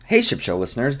Hey Ship Show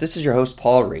listeners, this is your host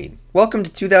Paul Reed. Welcome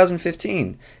to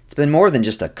 2015. It's been more than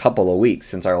just a couple of weeks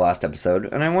since our last episode,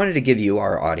 and I wanted to give you,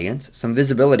 our audience, some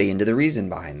visibility into the reason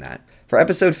behind that. For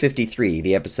episode 53,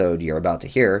 the episode you're about to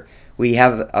hear, we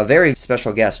have a very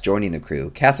special guest joining the crew,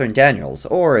 Catherine Daniels,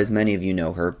 or as many of you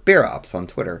know her, CareerOps on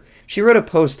Twitter. She wrote a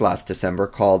post last December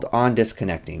called On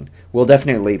Disconnecting. We'll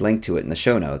definitely link to it in the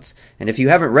show notes, and if you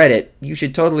haven't read it, you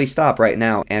should totally stop right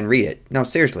now and read it. No,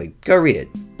 seriously, go read it.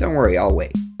 Don't worry, I'll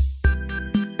wait.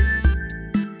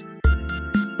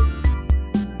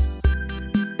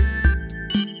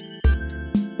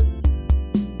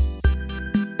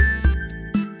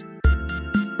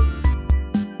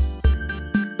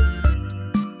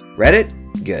 Read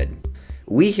it? Good.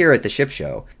 We here at the Ship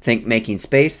Show think making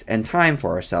space and time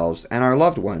for ourselves and our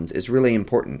loved ones is really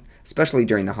important, especially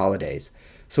during the holidays.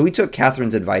 So we took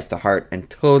Catherine's advice to heart and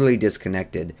totally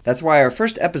disconnected. That's why our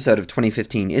first episode of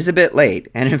 2015 is a bit late,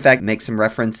 and in fact makes some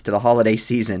reference to the holiday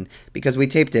season because we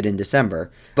taped it in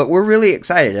December. But we're really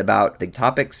excited about the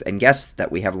topics and guests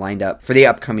that we have lined up for the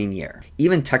upcoming year,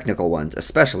 even technical ones,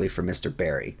 especially for Mr.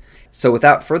 Barry. So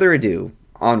without further ado,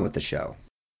 on with the show.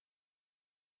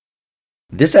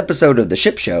 This episode of The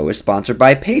Ship Show is sponsored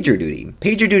by PagerDuty.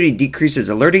 PagerDuty decreases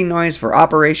alerting noise for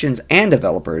operations and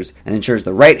developers and ensures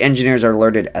the right engineers are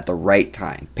alerted at the right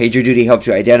time. PagerDuty helps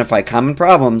you identify common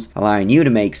problems, allowing you to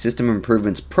make system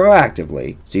improvements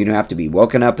proactively so you don't have to be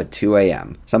woken up at 2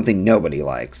 a.m., something nobody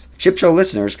likes. Ship Show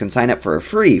listeners can sign up for a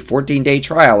free 14-day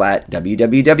trial at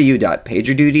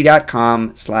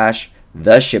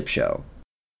www.pagerduty.com/theshipshow.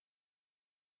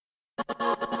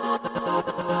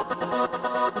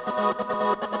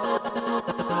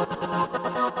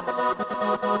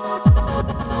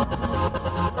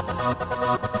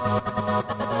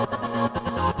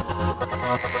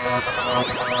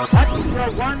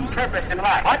 One purpose in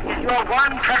life. What is your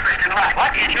one purpose in life?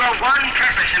 What is your one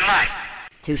purpose in life?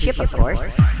 To ship, of course.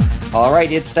 All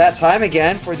right, it's that time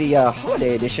again for the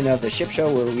holiday edition of the Ship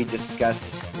Show where we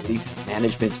discuss release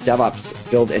management, DevOps,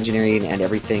 build engineering, and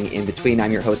everything in between.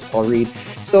 I'm your host, Paul Reed,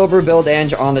 Sober Build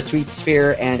Eng on the Tweet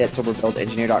Sphere and at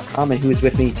soberbuildengineer.com. And who is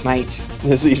with me tonight?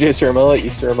 This is EJ Ciaramella,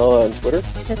 eCiaramella on Twitter.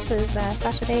 This is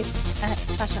Sasha Bates at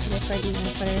Sasha_E on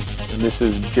Twitter. And this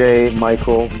is J.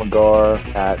 Michael McGar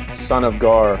at Son of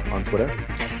Gar on Twitter.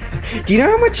 Do you know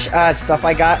how much stuff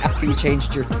I got after you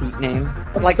changed your tweet name?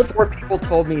 Like 4 people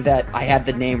told me that I had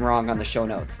the name wrong on the show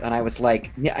notes, and I was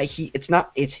like, "Yeah,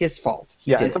 it's his fault."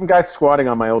 And some guy's squatting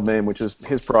on my old name, which is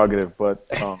his prerogative, but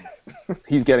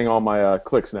he's getting all my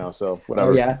clicks now, so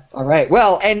whatever. Oh, yeah. All right.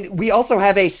 Well, and we also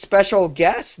have a special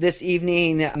guest this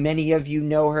evening. Many of you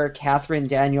know her, Catherine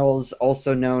Daniels,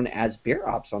 also known as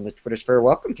CareerOps on the Twitter sphere.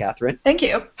 Welcome, Catherine. Thank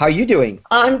you. How are you doing?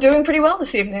 I'm doing pretty well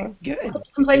this evening. Good. What's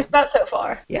to complain about so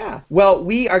far? Yeah. Well,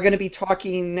 we are going to be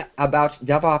talking about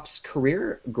DevOps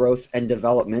career growth and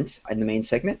development in the main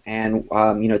segment. And,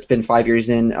 it's been 5 years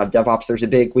in of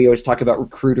DevOps. We always talk about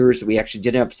recruiters. We actually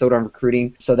did an episode on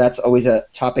recruiting. So that's always a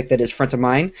topic that is front of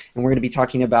mind. And we're going to be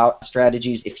talking about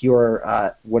strategies if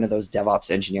you're one of those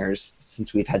DevOps engineers,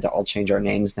 since we've had to all change our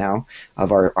names now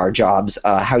of our jobs,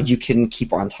 how you can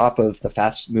keep on top of the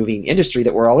fast-moving industry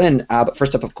that we're all in. But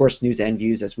first up, of course, news and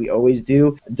views, as we always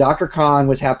do. DockerCon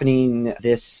was happening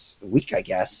this week, I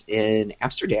guess, in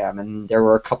Amsterdam, and there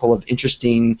were a couple of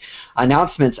interesting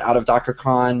announcements out of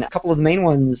DockerCon. A couple of the main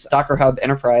ones, Docker Hub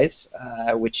Enterprise,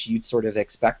 which you'd sort of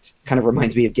expect. Kind of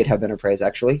reminds me of GitHub Enterprise,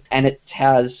 actually. And it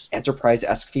has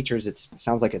enterprise-esque features. It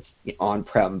sounds like it's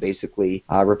on-prem, basically,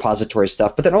 repository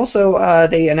stuff. But then also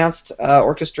they announced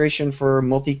orchestration for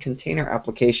multi-container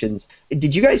applications.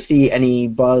 Did you guys see any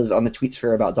buzz on the tweet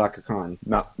sphere about DockerCon?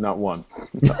 Not one.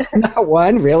 Not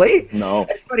one, really? No.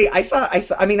 It's funny.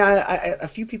 A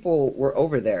few people were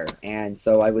over there, and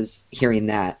so I was hearing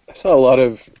that. I saw a lot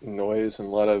of noise and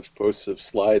a lot of posts of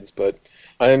slides, but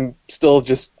I'm still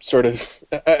just sort of,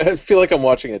 I feel like I'm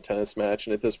watching a tennis match,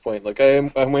 and at this point, like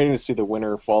I'm waiting to see the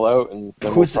winner fall out, and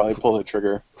then we'll probably pull the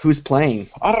trigger. Who's playing?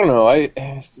 I don't know.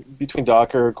 Between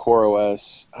Docker,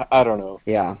 CoreOS, I don't know.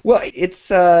 Yeah. Well,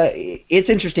 it's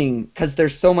interesting because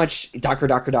there's so much Docker.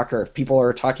 People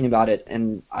are talking about it,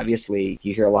 and obviously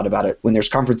you hear a lot about it when there's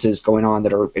conferences going on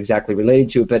that are exactly related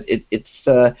to it. But it's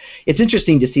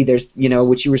interesting to see. There's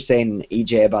what you were saying,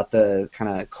 EJ, about the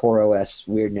kind of CoreOS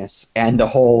weirdness and the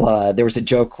whole. There was a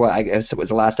joke. I guess it was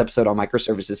the last episode on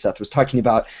microservices. Seth was talking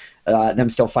about them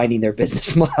still finding their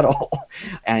business model,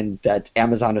 and that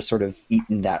Amazon has sort of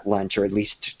eaten that lunch, or at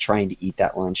least trying to eat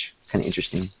that lunch. It's kind of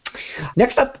interesting.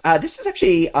 Next up, this is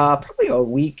actually probably a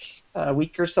week a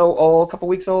week or so old, a couple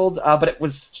weeks old, but it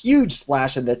was huge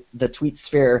splash in the tweet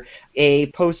sphere. A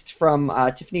post from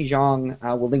Tiffany Zhang,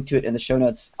 we'll link to it in the show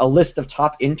notes, a list of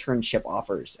top internship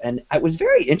offers. And it was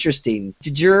very interesting.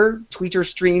 Did your Twitter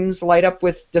streams light up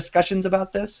with discussions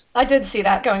about this? I did see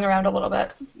that going around a little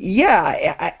bit.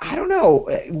 Yeah, I don't know.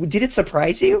 Did it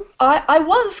surprise you? I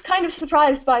was kind of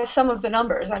surprised by some of the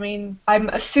numbers. I mean, I'm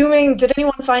assuming, did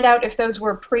anyone find out if those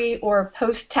were pre or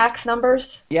post-tax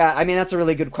numbers? Yeah, I mean, that's a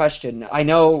really good question. I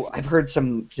know I've heard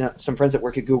some friends that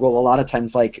work at Google, a lot of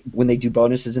times, like, when they do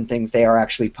bonuses and things, they are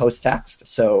actually post-taxed.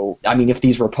 So, I mean, if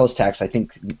these were post-tax, I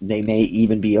think they may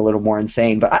even be a little more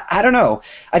insane. But I don't know.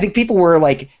 I think people were,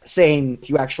 like, saying, if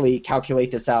you actually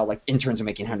calculate this out, like, interns are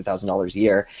making $100,000 a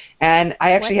year. And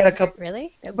I actually had a couple...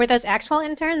 Really? Were those actual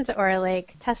interns or,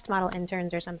 like, test model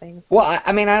interns or something? Well,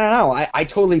 I mean, I don't know. I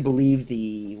totally believe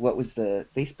what was the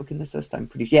Facebook in this time?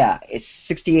 Yeah, it's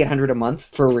 $6,800 a month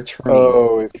for returning.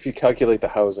 Oh, if you calculate the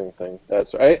housing thing,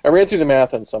 that's right. I ran through the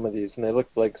math on some of these, and they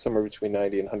looked like somewhere between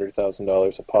 $90,000 and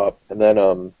 $100,000 a pop. And then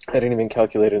I didn't even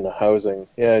calculate in the housing.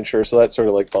 Yeah, and sure, so that sort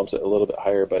of like bumps it a little bit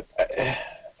higher, but.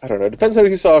 I don't know. It depends on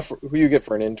who you get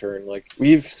for an intern. Like,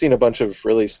 we've seen a bunch of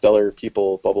really stellar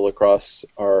people bubble across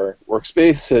our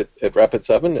workspace at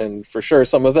Rapid7, and for sure,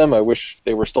 some of them I wish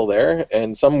they were still there,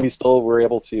 and some we still were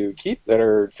able to keep that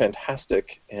are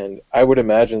fantastic. And I would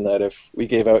imagine that if we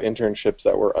gave out internships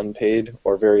that were unpaid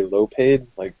or very low paid,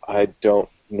 like, I don't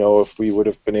know if we would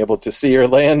have been able to see or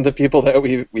land the people that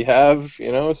we have,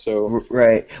 so.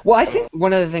 Right. Well, I think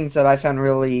one of the things that I found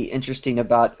really interesting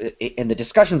about in the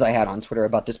discussions I had on Twitter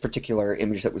about this particular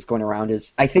image that was going around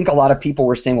is I think a lot of people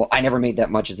were saying, well, I never made that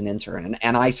much as an intern,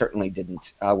 and I certainly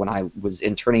didn't when I was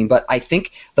interning, but I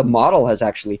think the model has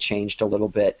actually changed a little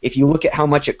bit. If you look at how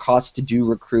much it costs to do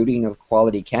recruiting of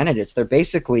quality candidates, they're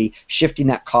basically shifting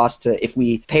that cost to, if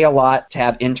we pay a lot to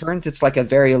have interns, it's like a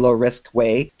very low risk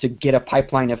way to get a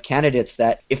pipeline of candidates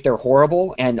that if they're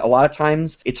horrible, and a lot of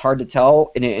times it's hard to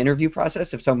tell in an interview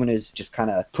process if someone is just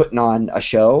kind of putting on a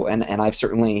show, and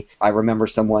I remember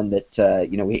someone that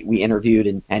we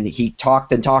interviewed and he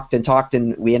talked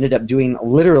and we ended up doing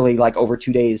literally like over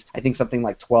 2 days, I think something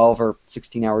like 12 or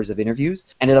 16 hours of interviews,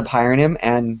 ended up hiring him,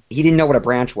 and he didn't know what a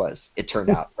branch was, it turned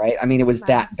out, right? I mean, it was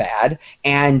that bad.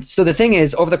 And so the thing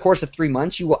is, over the course of 3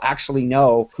 months, you will actually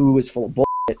know who is full of bull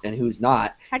and who's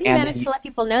not. How do you manage to let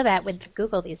people know that with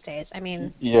Google these days? I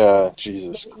mean, yeah,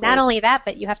 Jesus Christ. Not only that,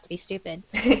 but you have to be stupid.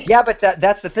 Yeah, but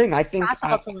that's the thing. I think it's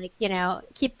possible to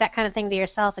keep that kind of thing to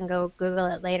yourself and go Google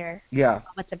it later. Yeah.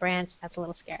 What's a branch? That's a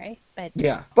little scary, but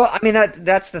yeah. Well, I mean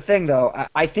that's the thing though.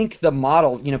 I think the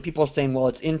model, people are saying, well,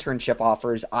 it's internship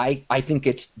offers. I think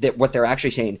it's that what they're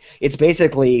actually saying. It's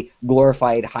basically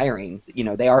glorified hiring.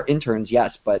 They are interns,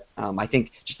 yes, but I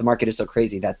think just the market is so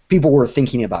crazy that people were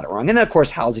thinking about it wrong. And then of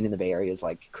course, housing in the Bay Area is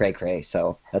like cray,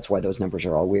 so that's why those numbers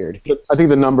are all weird. I think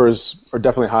the numbers are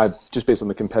definitely high just based on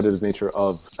the competitive nature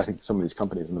of, I think, some of these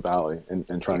companies in the Valley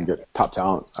and trying to get top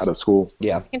talent out of school.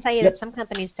 Yeah. I can tell you that some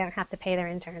companies don't have to pay their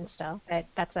interns still, but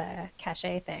that's a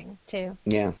cachet thing too.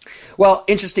 Yeah. Well,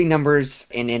 interesting numbers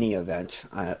in any event.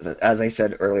 As I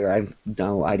said earlier,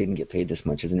 I didn't get paid this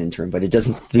much as an intern, but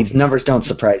these numbers don't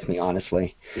surprise me,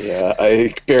 honestly. Yeah,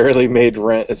 I barely made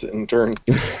rent as an intern.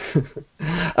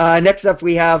 Next up,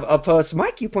 we have a post.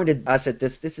 Mike, you pointed us at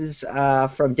this. This is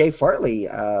from Dave Farley,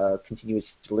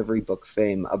 continuous delivery book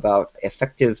fame, about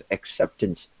effective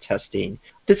acceptance testing.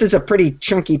 This is a pretty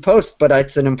chunky post, but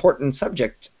it's an important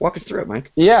subject. Walk us through it,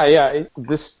 Mike. Yeah.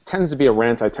 This tends to be a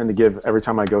rant I tend to give every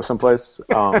time I go someplace.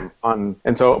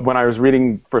 And so when I was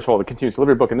reading, first of all, the continuous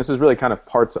delivery book, and this is really kind of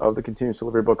parts of the continuous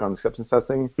delivery book on acceptance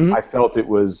testing, I felt it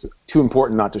was too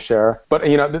important not to share. But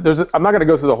I'm not going to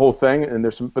go through the whole thing, and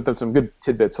there's some good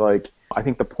tidbits. Like, I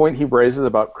think the point he raises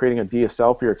about creating a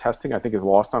DSL for your testing, I think, is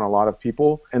lost on a lot of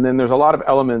people. And then there's a lot of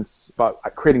elements about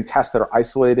creating tests that are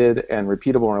isolated and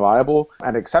repeatable and reliable.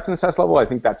 At acceptance test level, I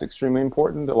think that's extremely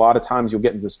important. A lot of times you'll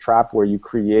get into this trap where you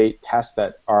create tests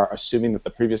that are assuming that the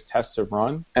previous tests have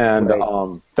run, and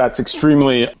that's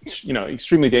extremely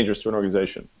dangerous to an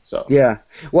organization. So yeah,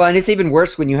 well, and it's even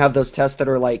worse when you have those tests that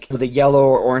are like the yellow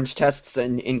or orange tests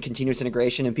in continuous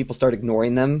integration, and people start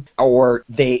ignoring them, or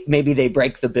maybe they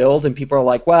break the build, and people are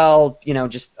like, well,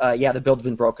 the build's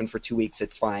been broken for 2 weeks,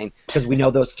 it's fine, because we know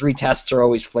those 3 tests are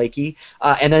always flaky,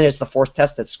 and then it's the 4th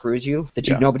test that screws you, that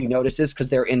nobody notices because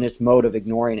they're in this mode of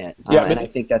ignoring it. And I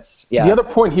think that's the other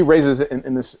point he raises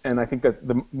in this, and I think that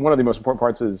one of the most important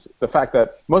parts is the fact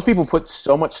that most people put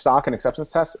so much stock in acceptance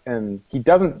tests, and he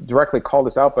doesn't directly call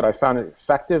this out, but but I found it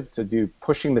effective to do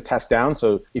pushing the test down.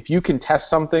 So if you can test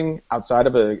something outside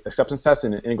of an acceptance test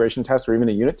and an integration test or even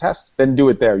a unit test, then do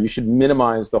it there. You should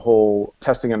minimize the whole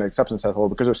testing and acceptance test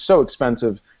because they're so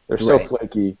expensive. They're so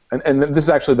flaky. And this is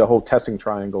actually the whole testing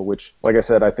triangle, which, like I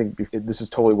said, I think this is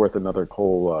totally worth another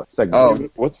whole segment. Oh,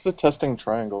 what's the testing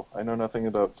triangle? I know nothing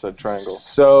about said triangle.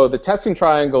 So the testing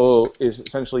triangle is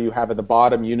essentially you have at the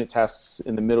bottom unit tests,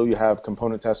 in the middle you have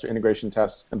component tests or integration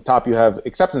tests, at the top you have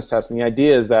acceptance tests. And the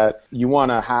idea is that you want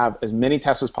to have as many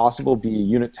tests as possible be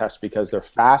unit tests because they're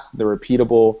fast, they're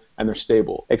repeatable, and they're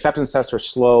stable. Acceptance tests are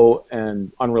slow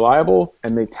and unreliable,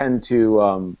 and they tend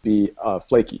to be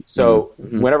flaky. So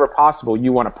whenever possible,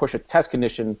 you want to push a test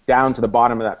condition down to the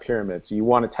bottom of that pyramid. So you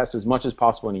want to test as much as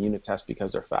possible in a unit test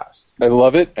because they're fast. I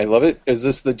love it. I love it. Is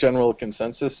this the general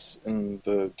consensus in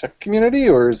the tech community,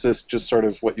 or is this just sort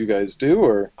of what you guys do?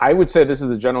 Or I would say this is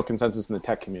the general consensus in the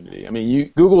tech community. I mean, you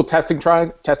Google testing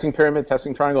pyramid,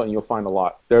 testing triangle, and you'll find a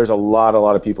lot. There's a lot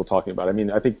of people talking about it. I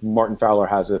mean, I think Martin Fowler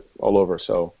has it all over.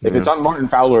 So if it's on Martin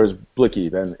Fowler's Blicky,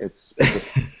 then it's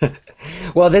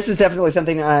Well, this is definitely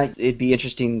something it'd be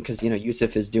interesting because,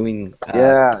 Yusuf is doing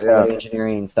quality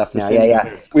engineering and stuff now.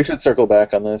 We should circle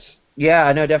back on this.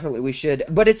 Yeah, no, definitely we should.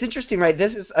 But it's interesting, right?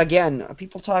 This is, again,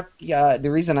 people talk,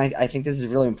 the reason I think this is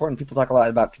really important, people talk a lot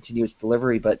about continuous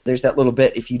delivery, but there's that little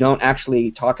bit, if you don't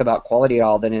actually talk about quality at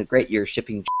all, then great, you're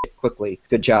shipping shit quickly.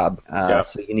 Good job.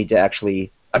 So you need to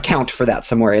actually account for that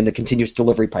somewhere in the continuous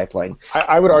delivery pipeline.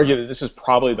 I would argue that this is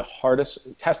probably the hardest,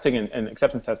 testing and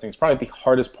acceptance testing is probably the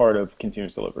hardest part of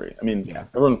continuous delivery. I mean,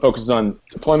 everyone focuses on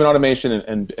deployment automation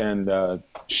and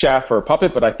Chef or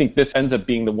Puppet, but I think this ends up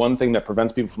being the one thing that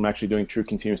prevents people from actually doing true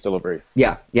continuous delivery.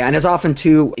 Yeah, and as often,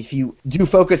 too, if you do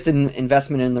focused in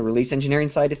investment in the release engineering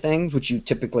side of things, which you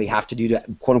typically have to do to,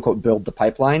 quote-unquote, build the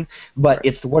pipeline, but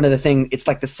it's one of the things, it's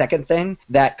like the second thing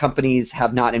that companies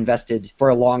have not invested for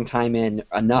a long time in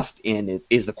enough in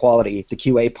is the quality, the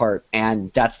QA part,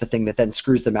 and that's the thing that then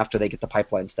screws them after they get the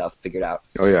pipeline stuff figured out.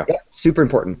 Oh, yeah. Super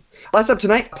important. Last up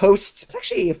tonight, post, it's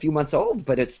actually a few months old,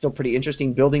 but it's still pretty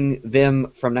interesting, building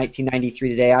Vim from 1993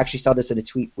 today. I actually saw this in a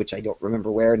tweet, which I don't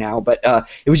remember where now, but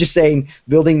it was just saying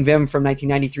building Vim from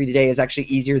 1993 today is actually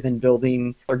easier than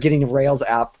building or getting a Rails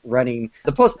app running.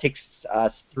 The post takes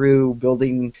us through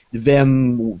building the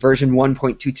Vim version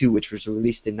 1.22, which was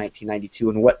released in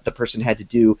 1992, and what the person had to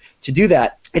do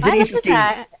that. It's an interesting.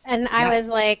 That, and I was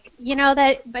like,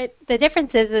 but the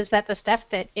difference is that the stuff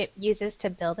that it uses to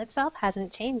build itself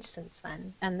hasn't changed since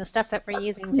then, and the stuff that we're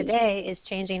using today is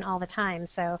changing all the time.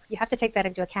 So you have to take that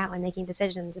into account when making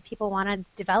decisions. If people want to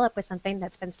develop with something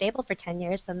that's been stable for 10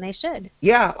 years, then they should.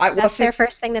 Yeah, that's their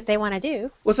first thing that they want to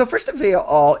do. Well, so first of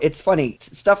all, it's funny.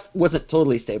 Stuff wasn't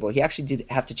totally stable. He actually did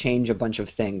have to change a bunch of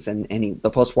things, and the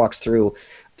post walks through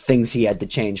things he had to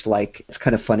change. Like, it's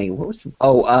kind of funny. What was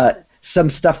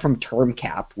some stuff from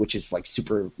TermCap, which is like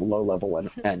super low level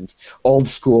and old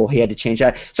school. He had to change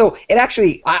that. So it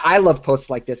actually, I love posts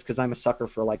like this because I'm a sucker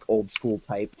for like old school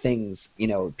type things.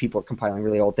 People are compiling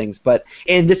really old things.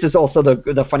 And this is also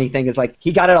the funny thing is like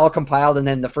he got it all compiled, and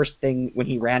then the first thing when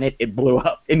he ran it, it blew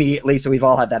up immediately. So we've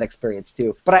all had that experience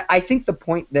too. But I think the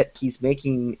point that he's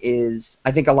making is,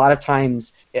 I think a lot of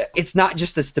times it's not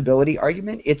just a stability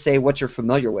argument. It's what you're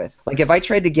familiar with. Like if I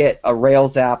tried to get a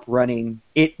Rails app running,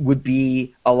 it would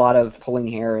be a lot of pulling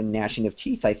hair and gnashing of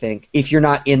teeth, I think, if you're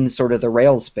not in sort of the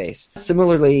Rails space.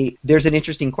 Similarly, there's an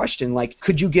interesting question, like,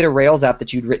 could you get a Rails app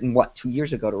that you'd written, 2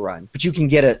 years ago to run? But you can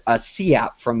get a C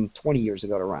app from 20 years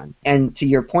ago to run. And to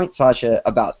your point, Sasha,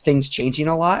 about things changing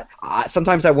a lot,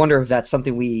 sometimes I wonder if that's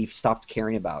something we've stopped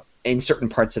caring about in certain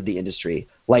parts of the industry.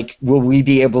 Like, will we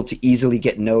be able to easily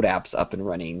get Node apps up and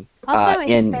running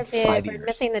in 5 years? We're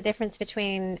missing the difference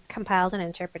between compiled and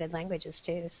interpreted languages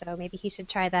too. So maybe he should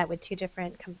try that with two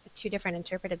different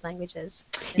interpreted languages.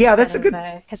 Yeah, that's a good.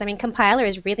 Because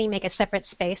compilers really make a separate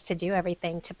space to do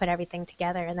everything, to put everything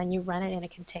together, and then you run it in a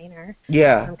container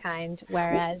of some kind.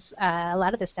 Whereas a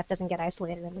lot of this stuff doesn't get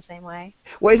isolated in the same way.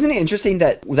 Well, isn't it interesting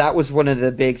that was one of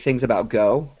the big things about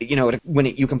Go? When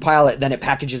you compile it, then it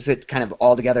packages it kind of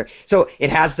all together. So it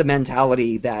has the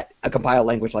mentality that a compiled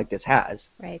language like this has.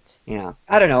 Right. Yeah.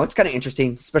 I don't know. It's kind of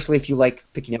interesting, especially if you like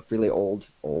picking up really old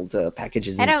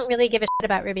packages. I don't really give a shit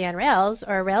about Ruby on Rails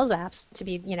or Rails apps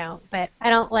but I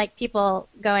don't like people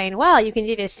going, well, you can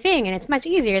do this thing and it's much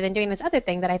easier than doing this other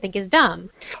thing that I think is dumb.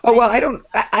 Oh, well, I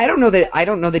don't know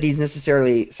that he's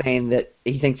necessarily saying that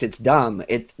he thinks it's dumb.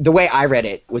 The way I read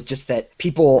it was just that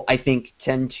people, I think,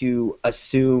 tend to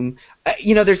assume,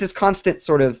 there's this constant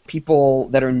sort of people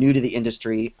that are new to the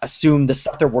industry assume the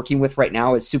stuff they're working with right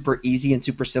now is super easy and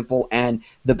super simple and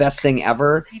the best thing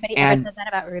ever. Anybody ever said that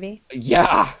about Ruby?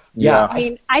 Yeah. Yeah. I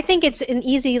mean, I think it's an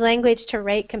easy language to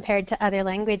write compared to other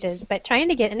languages, but trying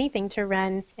to get anything to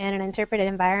run in an interpreted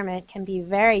environment can be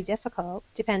very difficult,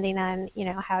 depending on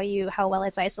how well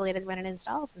it's isolated when it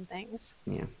installs and things.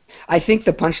 Yeah. I think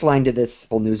the punchline to this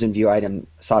whole news and view item,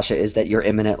 Sasha, is that you're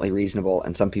eminently reasonable,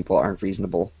 and some people aren't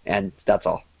reasonable, and that's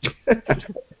all.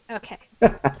 Okay.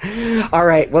 All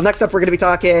right. Well, next up, we're going to be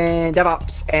talking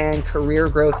DevOps and career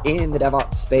growth in the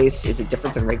DevOps space. Is it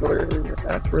different than regular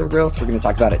career growth? We're going to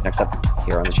talk about it next up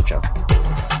here on the Ship Show.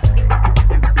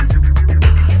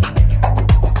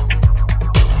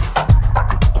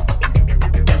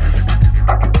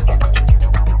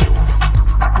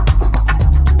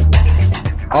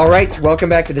 All right, welcome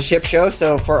back to the Ship Show.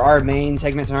 So for our main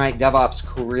segment tonight, DevOps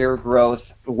career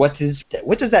growth, what does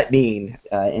that mean?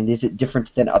 And is it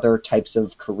different than other types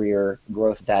of career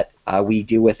growth that we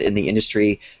deal with in the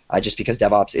industry just because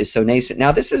DevOps is so nascent?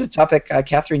 Now, this is a topic,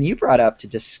 Catherine, you brought up to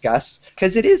discuss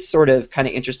because it is sort of kind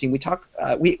of interesting. We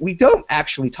don't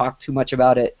actually talk too much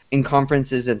about it in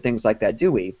conferences and things like that,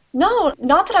 do we? No,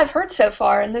 not that I've heard so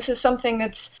far, and this is something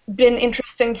that's been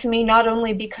interesting to me not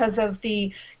only because of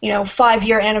the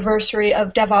 5-year anniversary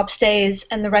of DevOps Days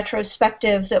and the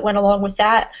retrospective that went along with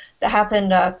that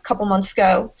happened a couple months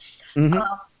ago,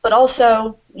 but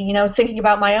also thinking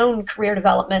about my own career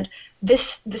development.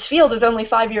 This field is only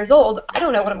 5 years old. I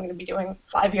don't know what I'm going to be doing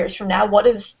 5 years from now. What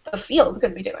is the field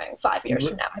going to be doing 5 years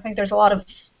from now? I think there's a lot of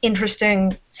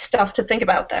interesting stuff to think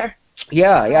about there.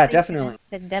 Yeah, definitely.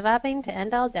 The DevOpping to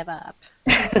end all DevOps.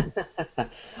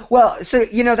 Well, so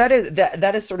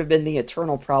that has sort of been the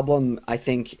eternal problem, I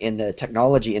think, in the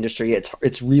technology industry.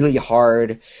 It's really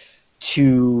hard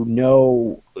to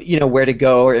know where to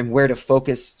go and where to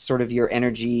focus sort of your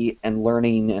energy and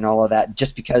learning and all of that,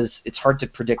 just because it's hard to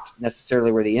predict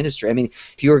necessarily where the industry. I mean,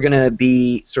 if you were going to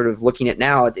be sort of looking at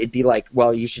now, it'd be like,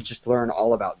 well, you should just learn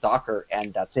all about Docker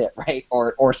and that's it, right?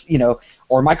 Or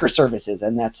microservices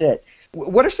and that's it.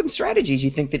 What are some strategies you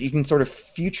think that you can sort of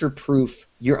future-proof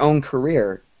your own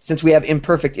career, since we have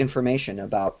imperfect information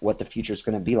about what the future is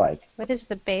going to be like? What is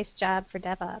the base job for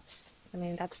DevOps? I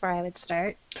mean, that's where I would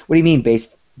start. What do you mean base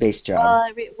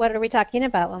job? What are we talking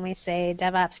about when we say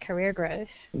DevOps career growth?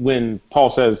 When Paul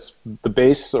says the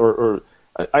base,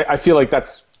 I feel like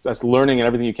that's learning and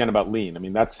everything you can about Lean. I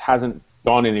mean, that hasn't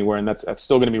gone anywhere, and that's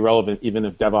still going to be relevant even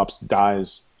if DevOps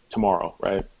dies tomorrow,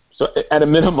 right? So at a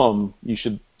minimum, you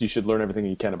should learn everything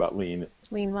you can about Lean.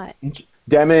 Lean what?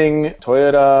 Deming,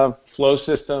 Toyota,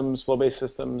 flow-based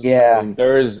systems. Yeah. I mean,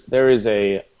 there is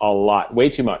a lot, way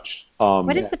too much.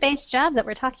 What is the base job that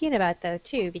we're talking about, though,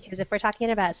 too? Because if we're talking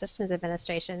about systems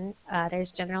administration,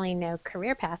 there's generally no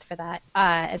career path for that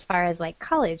as far as like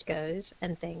college goes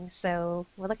and things. So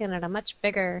we're looking at a much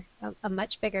bigger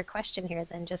question here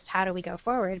than just how do we go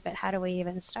forward, but how do we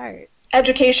even start?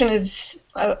 Education is,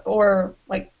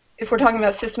 if we're talking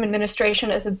about system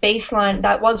administration as a baseline,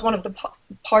 that was one of the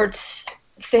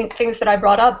things that I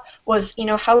brought up was,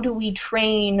 how do we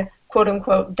train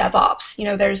quote-unquote DevOps?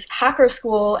 There's Hacker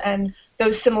School and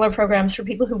those similar programs for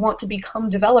people who want to become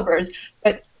developers,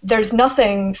 but there's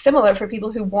nothing similar for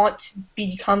people who want to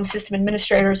become system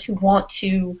administrators, who want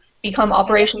to become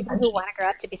operations people who want to grow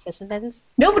up to be sysadmins?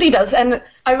 Nobody does, and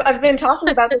I've been talking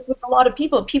about this with a lot of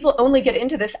people. People only get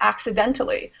into this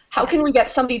accidentally. How can we get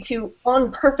somebody to,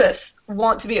 on purpose,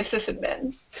 want to be a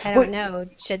sysadmin? I don't know.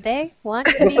 Should they want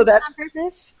to be on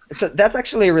purpose? So that's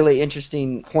actually a really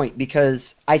interesting point,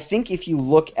 because I think if you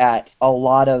look at a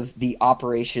lot of the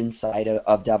operations side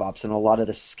of DevOps and a lot of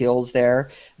the skills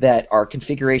there that are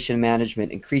configuration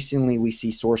management, increasingly we see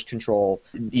source control.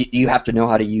 You have to know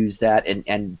how to use that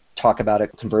and talk about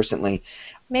it conversantly.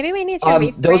 Maybe we need to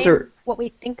reframe what we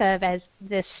think of as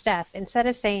this stuff. Instead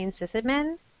of saying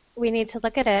sysadmin, we need to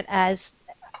look at it as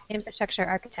infrastructure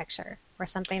architecture or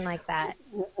something like that.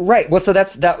 Right. Well, so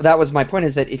that was my point,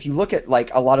 is that if you look at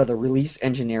like a lot of the release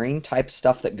engineering type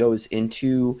stuff that goes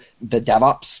into the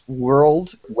DevOps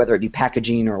world, whether it be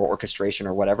packaging or orchestration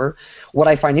or whatever, what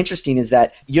I find interesting is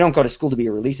that you don't go to school to be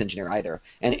a release engineer either.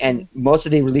 And most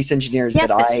of the release engineers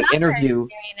that I interview,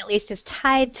 at least is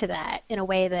tied to that in a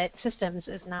way that systems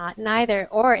is not, neither,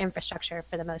 or infrastructure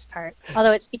for the most part.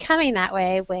 Although it's becoming that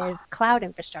way with cloud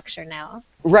infrastructure now.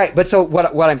 Right, but so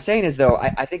what I'm saying is, though,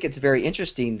 I think it's very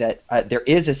interesting that there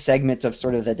is a segment of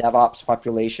sort of the DevOps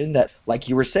population that, like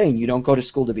you were saying, you don't go to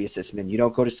school to be a sysadmin, you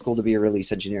don't go to school to be a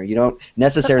release engineer, you don't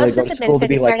necessarily go to school to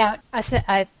be like... start out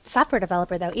a software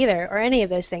developer, though, either, or any of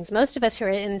those things. Most of us who are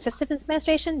in systems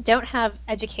administration don't have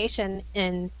education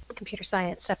in computer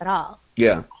science stuff at all.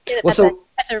 Yeah. I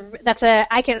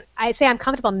say I'm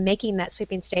comfortable making that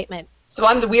sweeping statement. So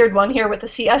I'm the weird one here with a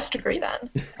CS degree then.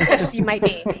 Yes, you might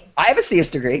be. I have a CS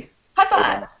degree.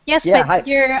 High five. Yes, Yeah, but hi.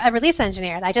 you're a release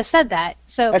engineer, and I just said that.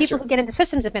 So That's people true. who get into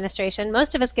systems administration,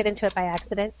 most of us get into it by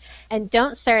accident, and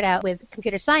don't start out with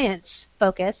computer science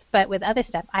focus, but with other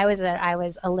stuff. I was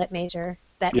a lit major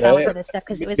that Yeah, fell into this stuff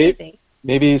because it was May- easy.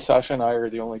 Maybe Sasha and I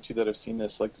are the only two that have seen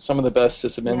this. Like some of the best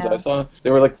sysadmins Yeah. I saw, they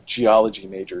were like geology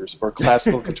majors or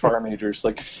classical guitar majors.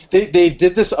 Like they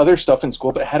did this other stuff in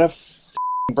school, but had a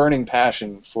burning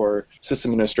passion for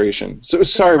system administration. So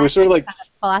sorry, we're sort of like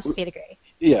Philosophy degree.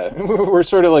 yeah, we're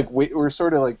sort of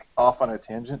like off on a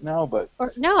tangent now, but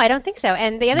Or no, I don't think so.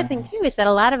 And the other thing too is that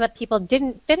a lot of people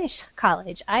didn't finish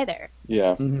college either.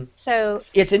 yeah. So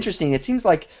It's interesting. It seems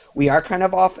like we are kind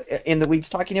of off in the weeds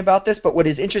talking about this, but what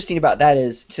is interesting about that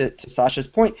is, to Sasha's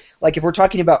point, like if we're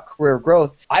talking about career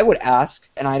growth, I would ask,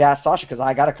 and I'd ask Sasha because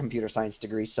I got a computer science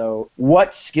degree, so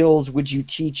what skills would you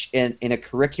teach in a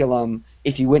curriculum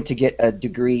if you went to get a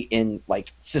degree in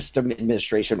like system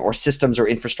administration or systems or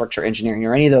infrastructure engineering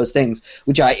or any of those things,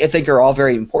 which I think are all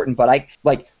very important, but I'd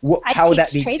how would teach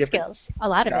that be trade different? skills, a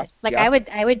lot of Yeah, it. Like yeah.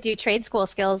 I would do trade school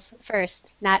skills first,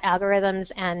 not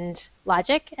algorithms and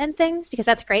logic and things, because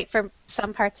that's great for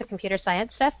some parts of computer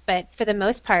science stuff, but for the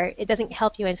most part, it doesn't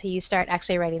help you until you start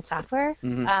actually writing software.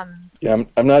 Yeah,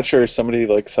 I'm not sure somebody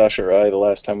like Sasha or I, the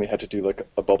last time we had to do like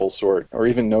a bubble sort or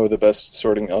even know the best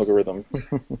sorting algorithm.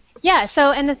 Yeah, so,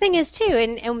 and the thing is too,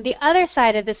 and the other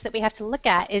side of this that we have to look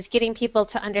at is getting people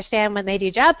to understand when they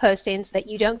do job postings that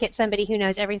you don't get somebody who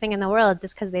knows everything in the world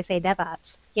just because they say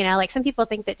DevOps. You know, like some people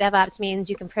think that DevOps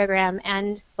means you can program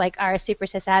and like are a super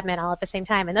sysadmin all at the same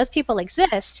time, and those people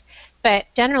exist, but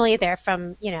generally they're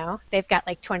from, you know, they've got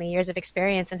like 20 years of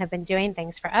experience and have been doing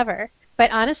things forever.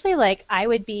 But honestly, like I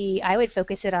would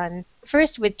focus it on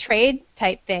first with trade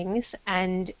type things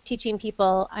and teaching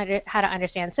people how to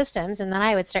understand systems, and then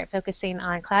I would start focusing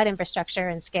on cloud infrastructure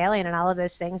and scaling and all of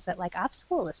those things that like ops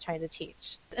school is trying to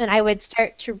teach. And I would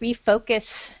start to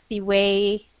refocus the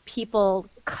way people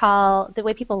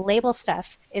label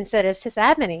stuff instead of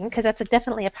sysadmining, because that's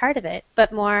definitely a part of it,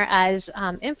 but more as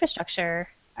infrastructure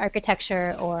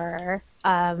architecture, or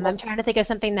I'm trying to think of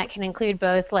something that can include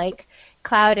both like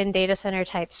cloud and data center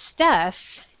type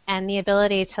stuff and the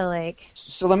ability to like.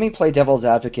 So let me play devil's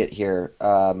advocate here,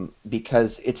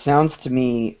 because it sounds to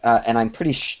me, and I'm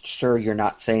pretty sure you're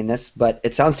not saying this, but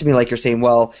it sounds to me like you're saying,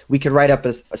 well, we could write up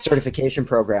a certification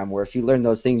program where if you learn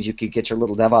those things, you could get your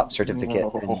little DevOps certificate.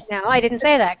 No. No, I didn't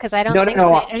say that because I don't think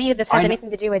No, that any of this has I know.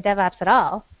 anything to do with DevOps at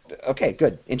all. Okay,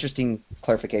 good. Interesting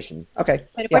clarification. Okay.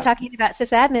 But if yeah. we're talking about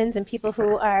sysadmins and people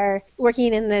who are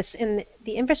working in the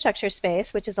infrastructure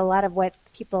space, which is a lot of what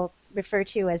people refer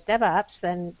to as DevOps,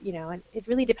 then, you know, it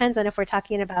really depends on if we're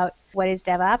talking about what is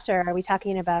DevOps or are we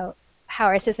talking about how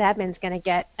are sysadmins going to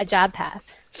get a job path.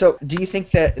 So do you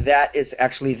think that that is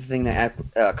actually the thing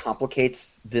that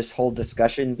complicates this whole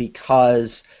discussion,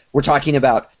 because we're talking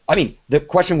about, I mean, the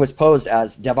question was posed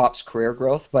as DevOps career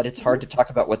growth, but it's hard to talk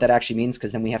about what that actually means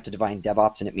because then we have to define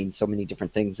DevOps and it means so many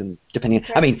different things, and depending,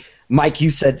 I mean, Mike,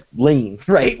 you said lean,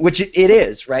 right? Which it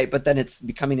is, right? But then it's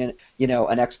becoming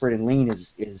an expert in lean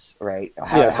is right.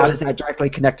 How does that directly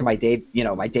connect to my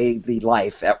daily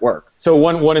life at work? So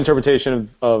one interpretation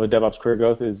of a DevOps career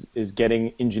growth is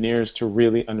getting engineers to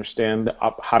really understand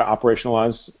how to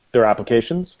operationalize their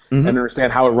applications and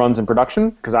understand how it runs in production,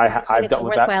 because I've dealt with that. It's a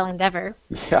worthwhile endeavor.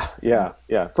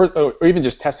 Yeah. Or even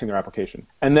just testing their application.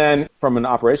 And then from an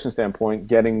operations standpoint,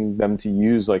 getting them to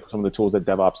use like some of the tools that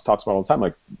DevOps talks about all the time,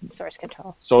 like Source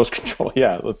control. source control.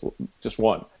 Yeah, that's just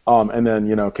one. And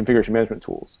then, configuration management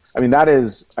tools. I mean, that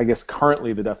is, I guess,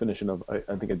 currently the definition of,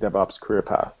 I think, a DevOps career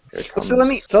path. So let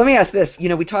me ask this.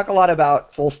 We talk a lot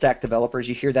about full stack developers.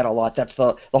 You hear that a lot. That's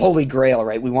the holy grail,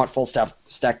 right? We want full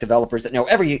stack developers that know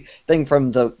everything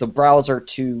from the browser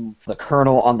to the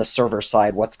kernel on the server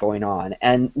side, what's going on.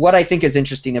 And what I think is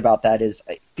interesting about that is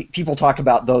people talk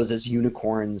about those as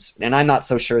unicorns, and I'm not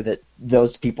so sure that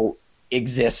those people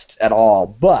exist at all.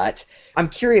 But I'm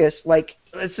curious, like,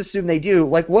 let's assume they do.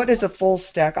 Like, what is a full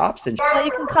stack ops engineer? Well,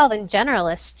 you can call them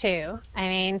generalists too. I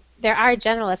mean, there are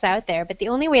generalists out there, but the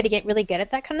only way to get really good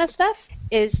at that kind of stuff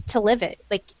is to live it.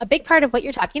 Like, a big part of what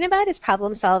you're talking about is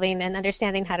problem solving and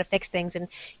understanding how to fix things, and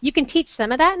you can teach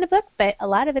some of that in a book, but a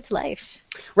lot of it's life.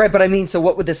 Right, but I mean, so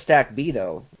what would this stack be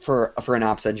though for an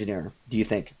ops engineer? Do you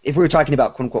think, if we were talking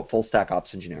about quote unquote full stack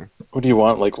ops engineer? What do you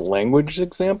want, like language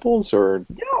examples or?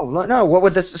 No. What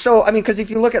would this? So I mean, because if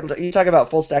you talk about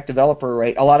full stack developer,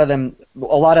 right? A lot of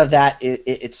that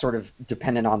it's sort of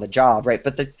dependent on the job, right?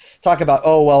 But talk about,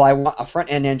 oh well, I want a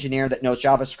front-end engineer that knows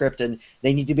JavaScript, and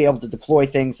they need to be able to deploy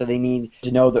things, so they need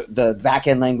to know the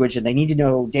back-end language, and they need to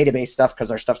know database stuff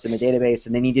because our stuff's in the database,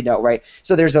 and they need to know, right?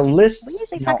 So there's a list. We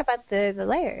usually talk about the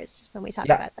layers when we talk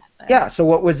Yeah. about that, though. Yeah, so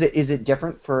what was it? Is it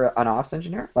different for an ops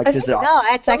engineer? Like, I does think it? No,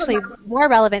 it's actually more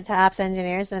relevant to ops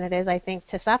engineers than it is, I think,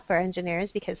 to software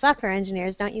engineers, because software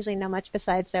engineers don't usually know much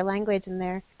besides their language and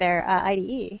their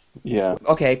IDE. Yeah.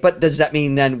 Okay, but does that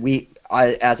mean then we,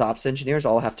 as ops engineers,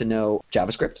 all have to know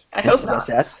JavaScript I and hope not.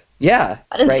 CSS? Yeah,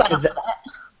 I didn't right. sign up for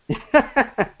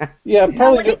that. Yeah, When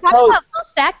probably. they talk about full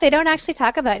stack, they don't actually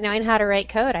talk about knowing how to write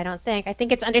code, I don't think. I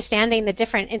think it's understanding the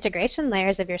different integration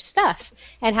layers of your stuff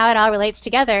and how it all relates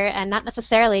together, and not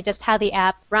necessarily just how the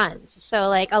app runs. So,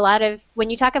 like, when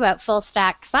you talk about full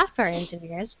stack software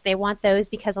engineers, they want those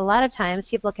because a lot of times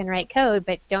people can write code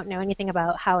but don't know anything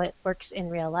about how it works in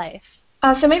real life.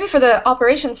 So maybe for the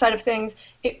operations side of things,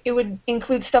 it would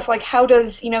include stuff like how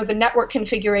does, the network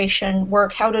configuration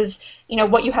work? How does,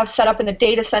 what you have set up in the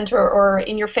data center or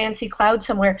in your fancy cloud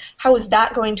somewhere, how is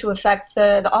that going to affect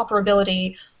the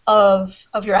operability of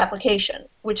your application?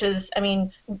 Which is,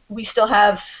 we still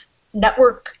have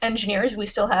network engineers, we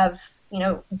still have,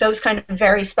 those kind of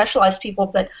very specialized people,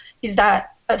 but is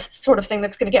that a sort of thing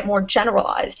that's going to get more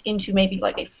generalized into maybe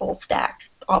like a full stack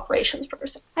operations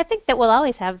person? I think that we'll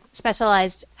always have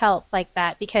specialized help like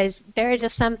that, because there are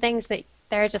just some things that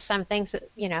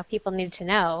people need to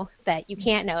know that you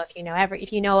can't know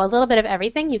if you know a little bit of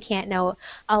everything. You can't know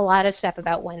a lot of stuff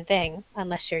about one thing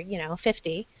unless you're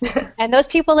 50, and those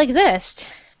people exist,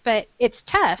 but it's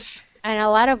tough. And a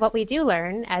lot of what we do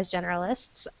learn as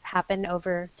generalists happen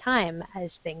over time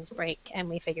as things break and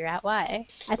we figure out why.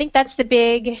 I think that's the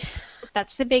big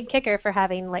kicker for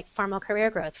having like formal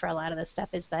career growth for a lot of this stuff,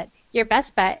 is that your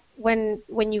best bet when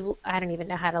you, I don't even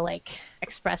know how to like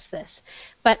express this,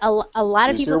 but a lot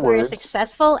of Use people your who are words.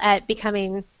 successful at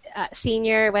becoming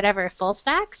senior, whatever, full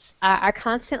stacks, are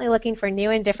constantly looking for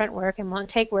new and different work and won't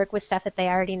take work with stuff that they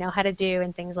already know how to do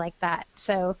and things like that.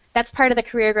 So that's part of the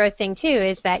career growth thing too,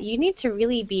 is that you need to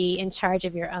really be in charge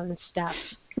of your own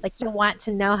stuff. Like, you want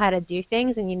to know how to do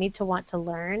things and you need to want to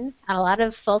learn. And a lot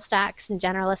of full stacks and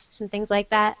generalists and things like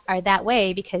that are that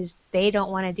way because they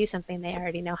don't want to do something they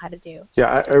already know how to do.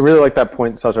 Yeah, I really like that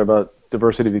point, Sasha, about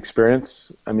diversity of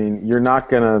experience. I mean, you're not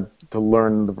going to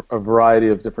learn a variety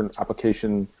of different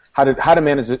application, how to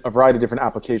manage a variety of different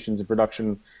applications in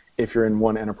production if you're in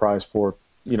one enterprise for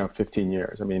 15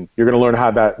 years. I mean, you're going to learn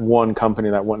how that one company,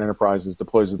 that one enterprise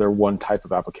deploys their one type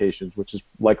of applications, which is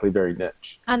likely very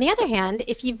niche. On the other hand,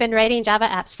 if you've been writing Java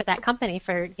apps for that company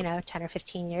for 10 or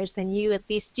 15 years, then you at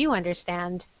least do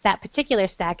understand that particular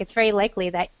stack. It's very likely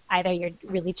that either you're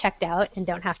really checked out and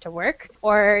don't have to work,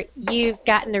 or you've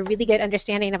gotten a really good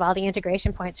understanding of all the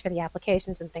integration points for the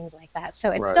applications and things like that. So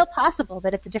it's Right. still possible,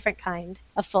 but it's a different kind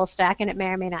of full stack, and it may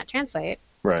or may not translate.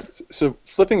 Right. So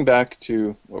flipping back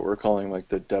to what we're calling like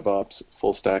the DevOps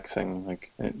full stack thing,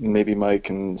 like maybe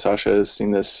Mike and Sasha has seen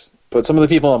this, but some of the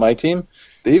people on my team,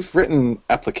 they've written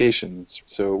applications.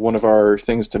 So one of our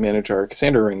things to manage our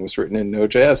Cassandra ring was written in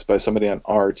Node.js by somebody on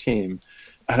our team.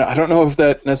 I don't know if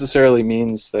that necessarily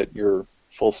means that you're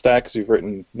full stack because you've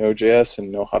written Node.js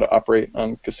and know how to operate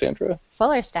on Cassandra.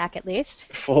 Fuller stack, at least.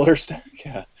 Fuller stack,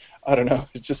 yeah. I don't know.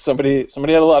 It's just somebody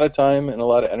had a lot of time and a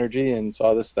lot of energy and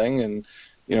saw this thing and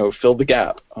filled the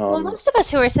gap. Well, most of us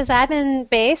who are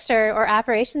sysadmin-based or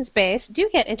operations-based do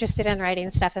get interested in writing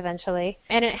stuff eventually,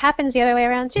 and it happens the other way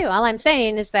around too. All I'm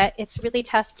saying is that it's really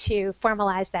tough to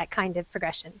formalize that kind of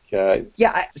progression.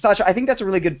 Yeah, Sasha, I think that's a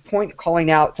really good point,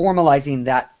 calling out, formalizing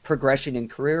that progression in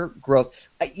career growth.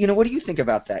 What do you think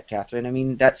about that, Catherine? I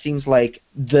mean, that seems like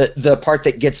the part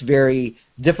that gets very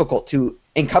difficult to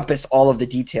encompass all of the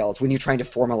details when you're trying to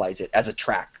formalize it as a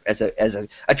track, as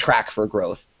a track for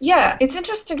growth. Yeah, it's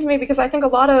interesting to me because I think a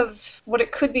lot of what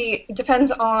it could be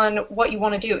depends on what you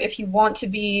want to do. If you want to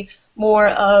be more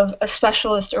of a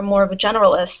specialist or more of a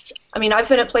generalist. I mean, I've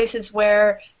been at places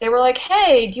where they were like,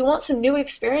 hey, do you want some new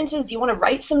experiences? Do you want to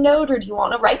write some Node or do you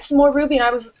want to write some more Ruby?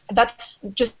 And that's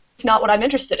just not what I'm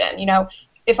interested in.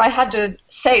 If I had to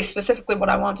say specifically what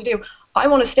I want to do, I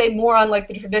want to stay more on like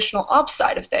the traditional ops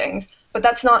side of things, but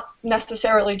that's not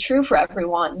necessarily true for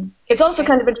everyone. It's also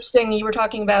kind of interesting, you were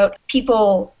talking about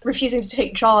people refusing to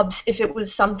take jobs if it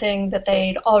was something that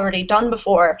they'd already done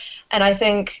before, and I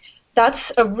think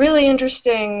that's a really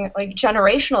interesting like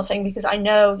generational thing because I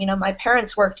know, my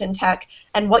parents worked in tech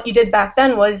and what you did back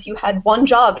then was you had one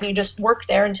job and you just worked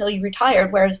there until you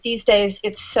retired, whereas these days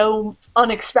it's so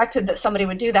unexpected that somebody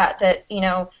would do that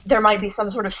there might be some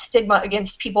sort of stigma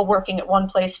against people working at one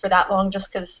place for that long just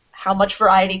because how much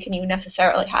variety can you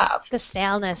necessarily have? The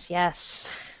staleness, yes.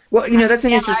 Well, that's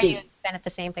an interesting... been at the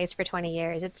same place for 20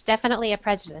 years. It's definitely a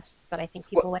prejudice that I think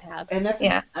people would have. And that's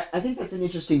Yeah. I think that's an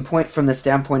interesting point from the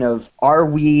standpoint of, are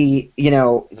we,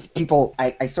 people,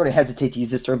 I sort of hesitate to use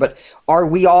this term, but are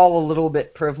we all a little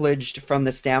bit privileged from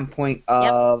the standpoint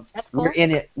of that's cool.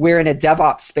 we're in a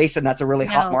DevOps space, and that's a really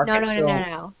hot market?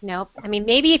 No. Nope. I mean,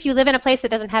 maybe if you live in a place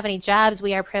that doesn't have any jobs,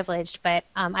 we are privileged, but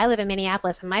I live in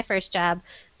Minneapolis, and my first job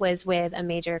was with a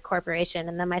major corporation,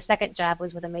 and then my second job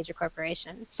was with a major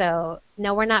corporation. So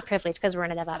no, we're not privileged because we're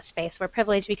in a DevOps space. We're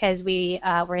privileged because we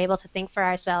were able to think for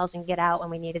ourselves and get out when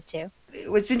we needed to.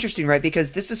 It's interesting, right?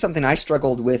 Because this is something I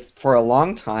struggled with for a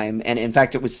long time, and in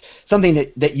fact, it was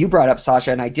something that you brought up,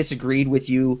 Sasha, and I disagreed with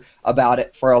you about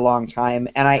it for a long time.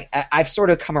 And I've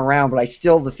sort of come around, but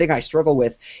the thing I struggle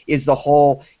with is the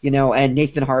whole, and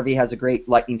Nathan Harvey has a great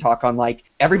lightning talk on, like,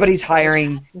 everybody's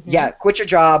hiring, quit your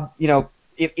job,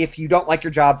 if you don't like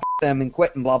your job, them and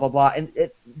quit and blah, blah, blah. And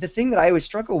the thing that I always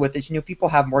struggle with is, people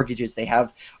have mortgages, they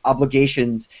have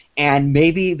obligations, and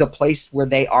maybe the place where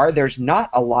they are, there's not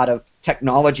a lot of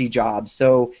technology jobs,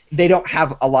 so they don't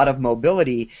have a lot of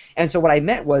mobility. And so what I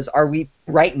meant was, are we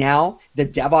right now, the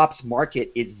DevOps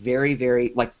market is very,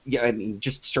 very,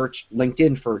 just search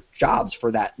LinkedIn for jobs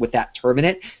for that, with that term in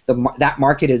it. That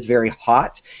market is very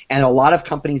hot, and a lot of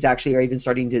companies actually are even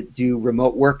starting to do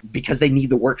remote work because they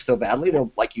need the work so badly. They're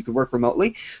like, you can work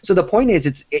remotely. So the point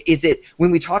is,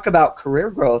 when we talk about career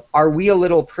growth, are we a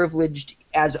little privileged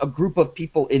as a group of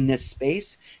people in this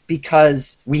space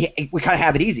because we kind of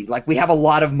have it easy? Like, we have a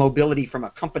lot of mobility from a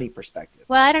company perspective.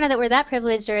 Well, I don't know that we're that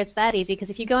privileged or it's that easy, because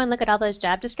if you go and look at all those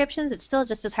job descriptions, it's still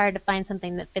just as hard to find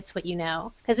something that fits what you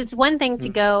know. Because it's one thing to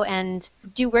go and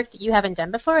do work that you haven't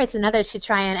done before. It's another to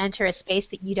try and enter a space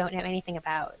that you don't know anything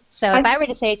about. So if I were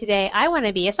to say today, I want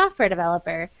to be a software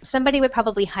developer, somebody would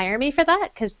probably hire me for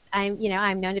that, because I'm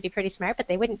known to be pretty smart, but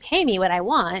they wouldn't pay me what I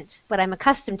want, what I'm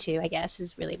accustomed to, I guess,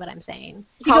 is really what I'm saying.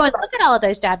 If you go and look at all of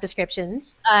those job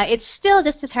descriptions, it's still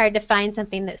just as hard to find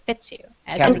something that fits you.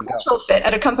 And cultural fit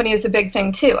at a company is a big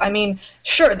thing too. I mean,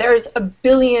 sure, there's a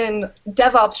billion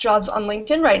DevOps jobs on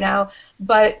LinkedIn right now,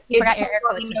 but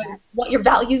it's what your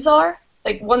values are.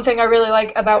 Like, one thing I really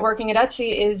like about working at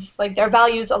Etsy is, like, their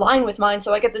values align with mine,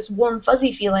 so I get this warm,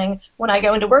 fuzzy feeling when I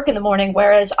go into work in the morning,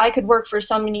 whereas I could work for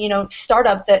some,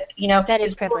 startup that, that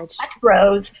is privileged. Tech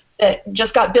bros that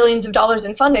just got billions of dollars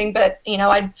in funding, but,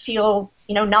 I'd feel,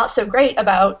 not so great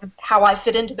about how I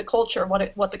fit into the culture,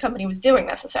 what the company was doing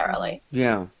necessarily.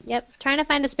 Yeah. Yep. Trying to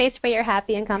find a space where you're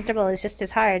happy and comfortable is just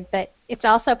as hard, but it's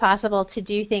also possible to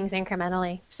do things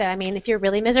incrementally. So, I mean, if you're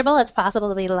really miserable, it's possible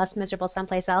to be less miserable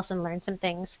someplace else and learn some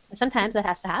things. And sometimes that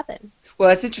has to happen. Well,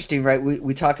 that's interesting, right?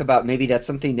 We talk about, maybe that's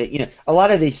something that, a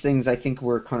lot of these things, I think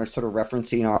we're kind of sort of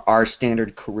referencing our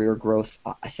standard career growth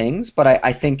things, but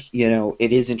I think,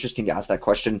 it is interesting to ask that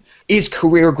question. Is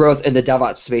career growth in the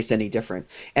DevOps space any different?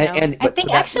 And I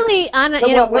think actually, in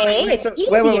a way, it's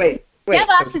easier.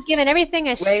 DevOps has given everything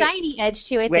a shiny edge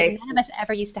to it that none of us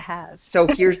ever used to have. So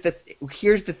here's the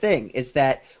thing, is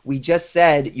that we just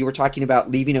said, you were talking about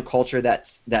leaving a culture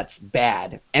that's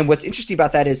bad. And what's interesting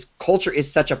about that is culture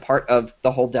is such a part of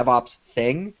the whole DevOps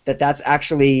thing that's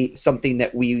actually something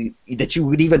that you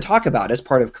would even talk about as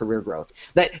part of career growth.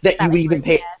 That you would even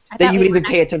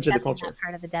pay attention to the culture. That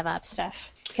part of the DevOps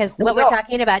stuff. Because what we're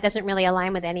talking about doesn't really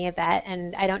align with any of that,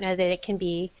 and I don't know that it can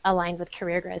be aligned with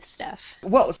career growth stuff.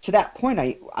 Well, to that point,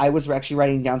 I was actually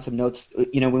writing down some notes,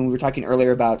 when we were talking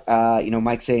earlier about,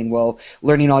 Mike saying, well,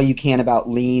 learning all you can about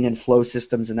lean and flow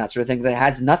systems and that sort of thing. That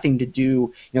has nothing to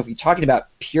do, if you're talking about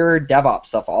pure DevOps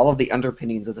stuff, all of the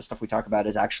underpinnings of the stuff we talk about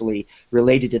is actually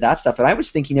related to that stuff. And I was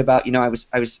thinking about, I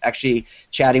was actually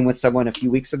chatting with someone a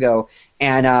few weeks ago,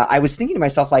 and I was thinking to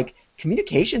myself, like,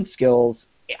 communication skills,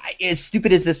 as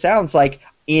stupid as this sounds, like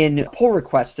in pull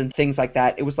requests and things like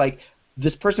that, it was like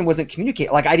this person wasn't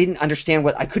communicating. Like, I couldn't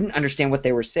understand what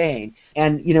they were saying.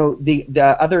 And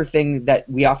the other thing that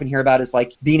we often hear about is,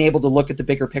 like, being able to look at the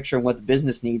bigger picture and what the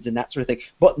business needs and that sort of thing.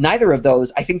 But neither of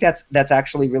those, I think that's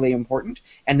actually really important,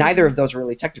 and neither of those are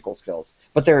really technical skills.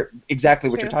 But they're exactly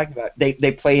what you're talking about.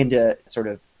 They play into sort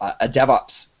of a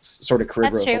DevOps sort of career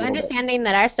growth. That's true. Understanding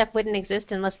that our stuff wouldn't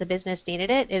exist unless the business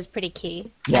needed it is pretty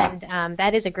key. Yeah. And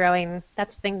that's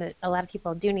a thing that a lot of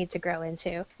people do need to grow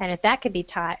into. And if that could be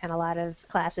taught in a lot of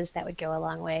classes, that would go a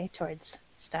long way towards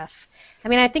stuff. I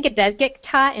mean, I think it does get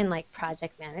taught in, like,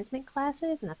 project management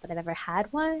classes. Not that I've ever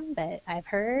had one, but I've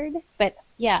heard. But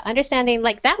yeah, understanding,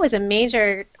 like, that was a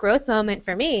major growth moment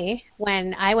for me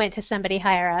when I went to somebody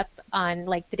higher up on,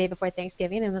 like, the day before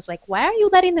Thanksgiving and was like, why are you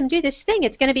letting them do this thing?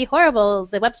 It's going to be horrible.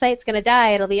 The website's going to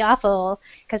die. It'll be awful.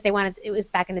 Because it was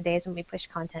back in the days when we pushed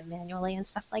content manually and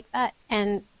stuff like that.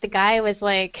 And the guy was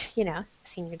like,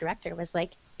 senior director was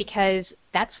like, because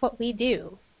that's what we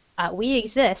do. We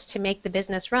exist to make the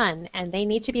business run, and they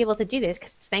need to be able to do this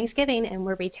because it's Thanksgiving and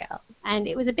we're retail. And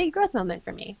it was a big growth moment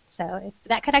for me. So if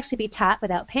that could actually be taught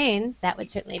without pain, that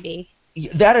would certainly be.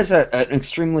 That is an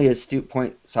extremely astute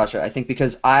point, Sasha, I think,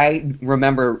 because I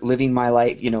remember living my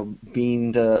life,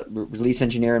 being the release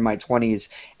engineer in my 20s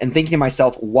and thinking to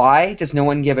myself, why does no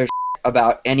one give a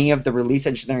about any of the release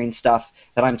engineering stuff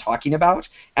that I'm talking about?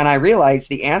 And I realized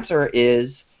the answer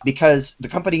is because the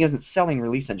company isn't selling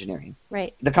release engineering.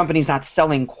 Right. The company's not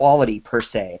selling quality per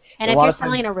se. And if you're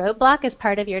selling a roadblock as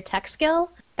part of your tech skill,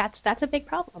 that's a big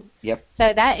problem. Yep.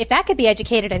 So that if that could be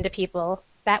educated into people,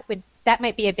 that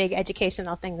might be a big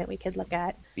educational thing that we could look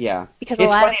at. Yeah. Because a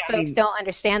lot of folks don't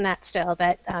understand that still,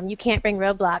 but you can't bring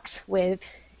roadblocks with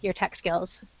your tech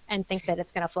skills and think that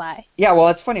it's going to fly. Yeah, well,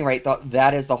 it's funny, right?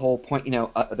 That is the whole point,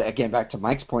 again, back to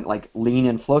Mike's point, like lean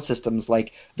and flow systems,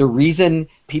 like the reason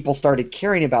people started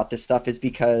caring about this stuff is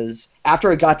because after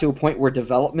it got to a point where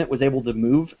development was able to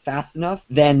move fast enough,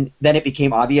 then it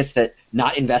became obvious that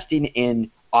not investing in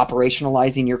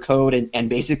operationalizing your code and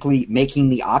basically making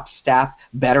the ops staff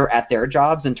better at their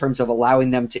jobs in terms of allowing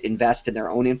them to invest in their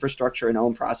own infrastructure and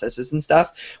own processes and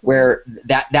stuff, where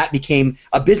that became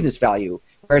a business value.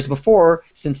 Whereas before,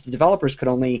 since the developers could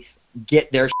only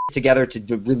get their shit together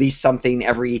to release something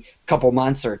every couple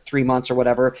months or 3 months or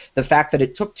whatever, the fact that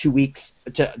it took 2 weeks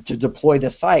to deploy the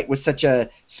site was such a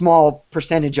small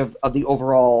percentage of the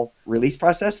overall release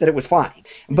process that it was fine.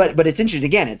 But it's interesting,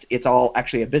 again, it's all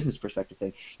actually a business perspective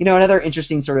thing. Another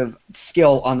interesting sort of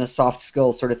skill on the soft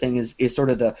skill sort of thing is sort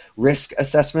of the risk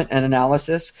assessment and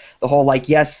analysis. The whole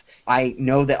yes, I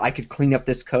know that I could clean up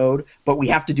this code, but we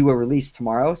have to do a release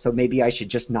tomorrow, so maybe I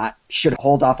should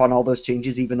hold off on all those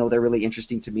changes even though they're really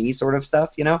interesting to me sort of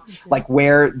stuff, Mm-hmm. Like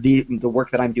where the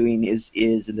work that I'm doing is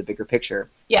in the bigger picture.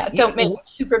 Yeah, don't make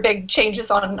super big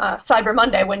changes on Cyber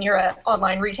Monday when you're an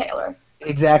online retailer.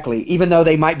 Exactly, even though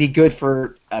they might be good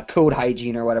for code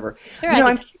hygiene or whatever. Sure,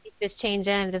 I think this change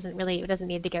in it doesn't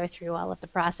need to go through all of the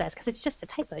process because it's just a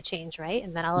typo change, right?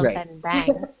 And then all of a sudden,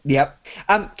 bang. Yep.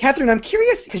 Catherine, I'm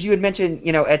curious because you had mentioned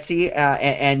Etsy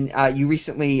and you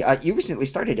recently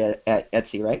started at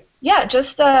Etsy, right? Yeah,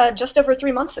 just over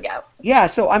 3 months ago. Yeah,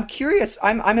 so I'm curious.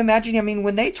 I'm imagining.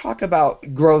 When they talk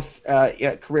about growth,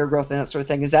 career growth, and that sort of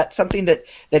thing, is that something that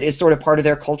is sort of part of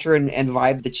their culture and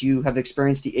vibe that you have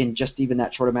experienced in just even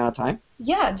that short amount of time?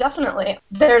 Yeah, definitely.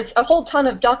 There's a whole ton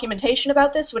of documentation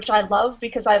about this, which I love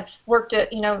because I've worked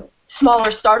at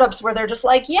smaller startups where they're just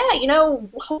like, yeah,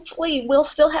 hopefully we'll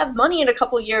still have money in a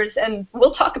couple of years and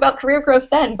we'll talk about career growth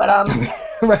then. But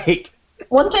right.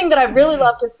 One thing that I really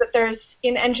loved is that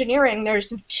in engineering,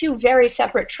 there's 2 very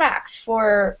separate tracks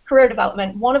for career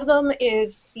development. One of them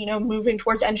is, moving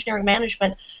towards engineering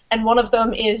management, and one of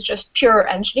them is just pure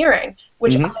engineering,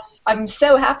 which I'm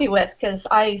so happy with because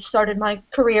I started my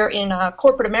career in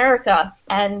corporate America,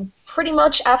 and pretty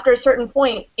much after a certain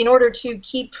point, in order to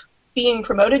keep being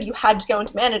promoted, you had to go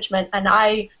into management, and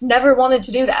I never wanted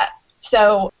to do that.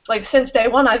 So, since day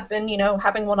one, I've been,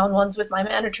 having one-on-ones with my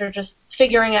manager, just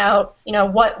figuring out,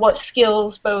 what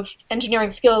skills, both engineering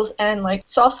skills and,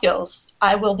 soft skills,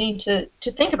 I will need to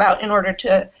think about in order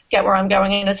to get where I'm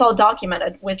going. And it's all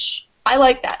documented, which I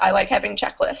like that. I like having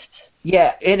checklists.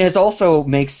 Yeah, and it also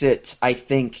makes it, I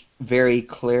think, very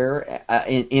clear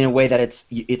in a way that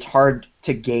it's hard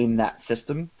to game that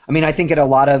system. I mean, I think in a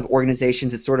lot of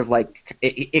organizations, it's sort of like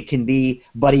it can be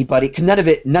buddy. None of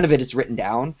it is written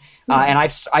down, and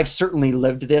I've certainly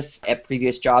lived this at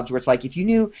previous jobs where it's like if you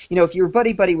knew, if you were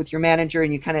buddy with your manager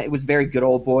and you it was very good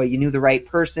old boy, you knew the right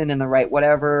person and the right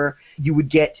whatever, you would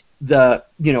get the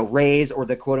raise or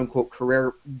the quote unquote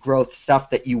career growth stuff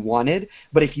that you wanted.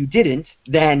 But if you didn't,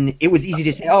 then it was easy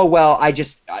to say, oh well,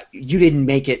 you didn't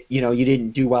make it, you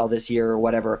didn't do well this year or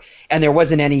whatever, and there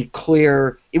wasn't any clear.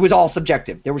 It was all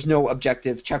subjective. There was no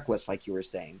objective checklist, like you were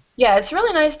saying. Yeah, it's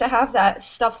really nice to have that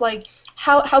stuff. Like,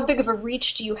 how big of a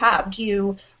reach do you have? Do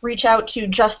you reach out to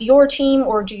just your team,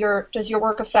 or does your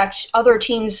work affect other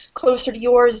teams closer to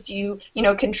yours? Do you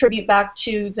contribute back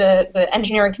to the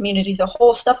engineering community as a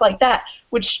whole? Stuff like that,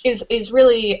 which is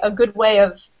really a good way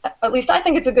of, at least I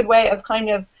think it's a good way of kind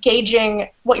of gauging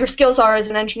what your skills are as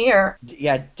an engineer.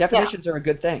 Yeah, definitions are a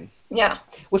good thing. Yeah.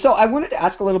 Well, so I wanted to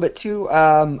ask a little bit, too,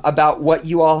 about what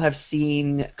you all have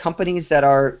seen companies that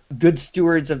are good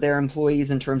stewards of their employees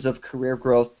in terms of career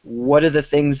growth. What are the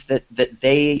things that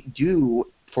they do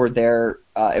for their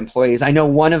employees. I know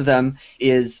one of them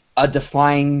is a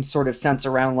defined sort of sense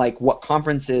around like what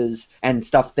conferences and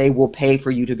stuff they will pay for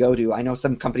you to go to. I know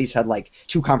some companies had like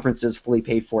 2 conferences fully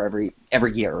paid for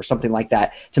every year or something like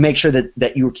that to make sure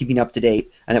that you were keeping up to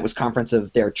date, and it was conference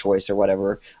of their choice or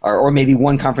whatever, or maybe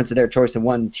one conference of their choice and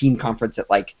one team conference that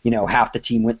like, you know, half the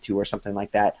team went to or something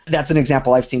like that. That's an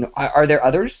example I've seen. Are there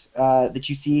others that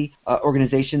you see,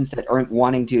 organizations that aren't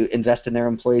wanting to invest in their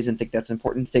employees and think that's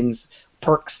important, things,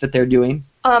 perks that they're doing?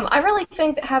 I really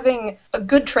think that having a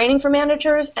good training for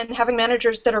managers and having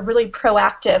managers that are really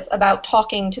proactive about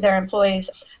talking to their employees,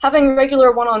 having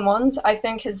regular one-on-ones, I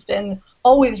think has been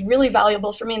always really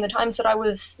valuable for me. In the times that I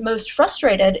was most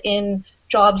frustrated in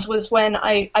jobs was when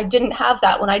I didn't have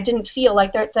that, when I didn't feel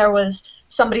like there was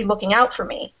somebody looking out for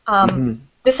me.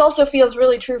 This also feels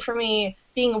really true for me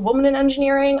being a woman in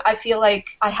engineering. I feel like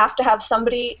I have to have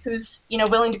somebody who's, you know,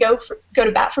 willing to go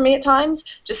to bat for me at times,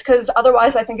 just because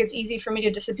otherwise I think it's easy for me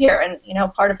to disappear. And, you know,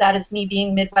 part of that is me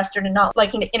being Midwestern and not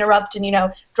liking to interrupt and, you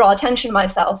know, draw attention to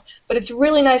myself. But it's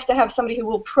really nice to have somebody who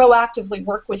will proactively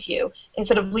work with you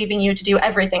instead of leaving you to do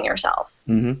everything yourself.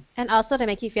 And also to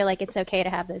make you feel like it's okay to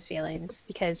have those feelings,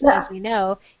 because as we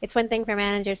know, it's one thing for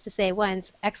managers to say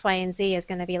once X, Y, and Z is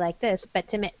going to be like this, but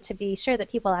to be sure that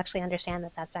people actually understand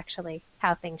that that's actually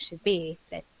how things should be,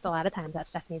 that a lot of times that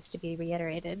stuff needs to be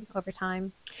reiterated over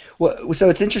time. Well, so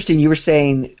it's interesting. You were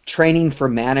saying training for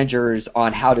managers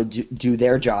on how to do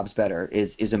their jobs better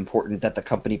is important, that the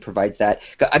company provides that.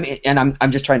 I mean, and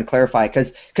I'm just trying to clarify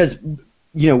because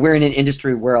you know, we're in an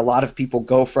industry where a lot of people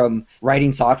go from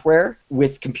writing software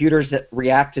with computers that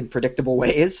react in predictable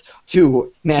ways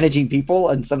to managing people,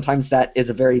 and sometimes that is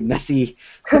a very messy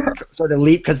sort of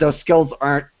leap because those skills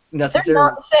aren't necessarily. They're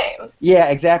not the same. Yeah,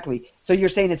 exactly. So you're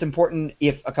saying it's important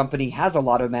if a company has a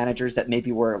lot of managers that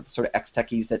maybe were sort of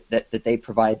ex-techies that they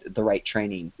provide the right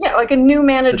training. Yeah, like a new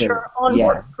manager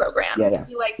onboard program.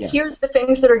 Here's the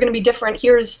things that are going to be different.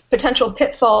 Here's potential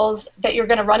pitfalls that you're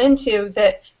going to run into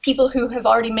that people who have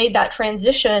already made that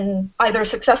transition, either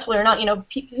successfully or not, you know,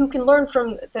 who can learn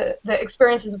from the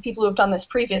experiences of people who have done this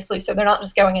previously, so they're not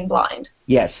just going in blind.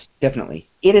 Yes, definitely.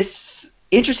 It is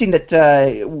interesting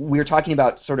that we're talking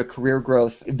about sort of career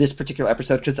growth this particular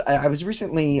episode, because I was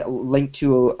recently linked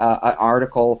to an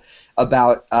article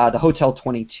about the Hotel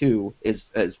 22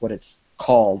 is what it's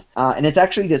called, and it's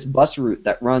actually this bus route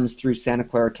that runs through Santa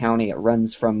Clara County. It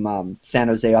runs from San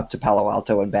Jose up to Palo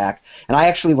Alto and back. And I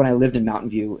actually, when I lived in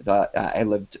Mountain View, I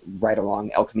lived right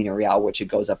along El Camino Real, which it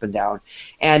goes up and down.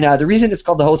 And the reason it's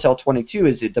called the Hotel 22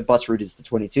 is the bus route is the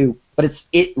 22, but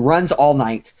it runs all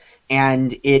night.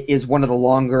 And it is one of the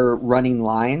longer running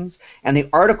lines. And the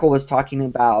article was talking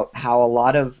about how a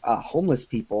lot of homeless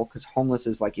people, because homeless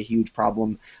is like a huge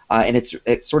problem, and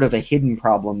it's sort of a hidden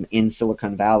problem in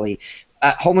Silicon Valley.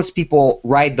 Homeless people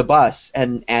ride the bus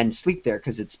and sleep there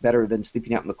because it's better than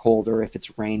sleeping out in the cold, or if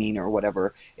it's raining or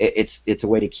whatever, it's a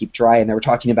way to keep dry. And they were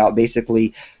talking about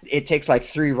basically it takes like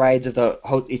 3 rides of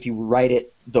if you ride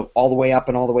it all the way up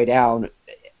and all the way down.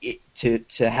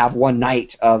 To have one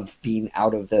night of being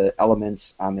out of the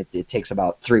elements, it takes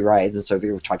about 3 rides. And so they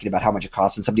were talking about how much it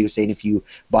costs, and somebody was saying if you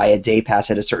buy a day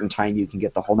pass at a certain time, you can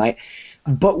get the whole night.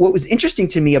 But what was interesting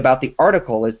to me about the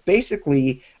article is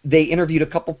basically they interviewed a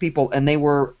couple people, and they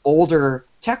were older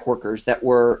tech workers that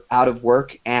were out of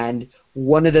work. And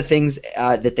one of the things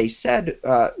that they said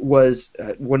was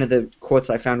one of the quotes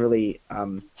I found really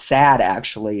sad,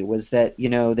 actually, was that, you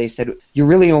know, they said, you're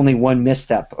really only one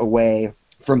misstep away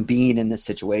from being in this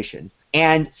situation.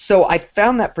 And so I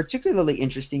found that particularly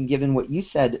interesting given what you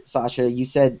said, Sasha. You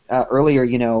said earlier,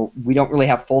 you know, we don't really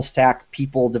have full stack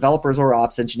people, developers or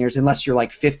ops engineers, unless you're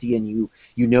like 50 and you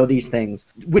know these things,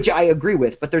 which I agree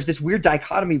with. But there's this weird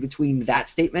dichotomy between that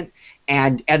statement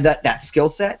and that skill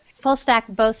set. Full stack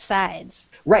both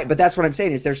sides. Right, but that's what I'm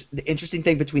saying is there's the interesting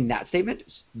thing between that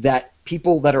statement, that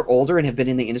people that are older and have been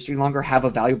in the industry longer have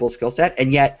a valuable skill set,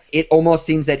 and yet it almost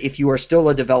seems that if you are still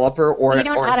a developer or you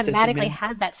don't automatically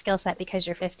have that skill set because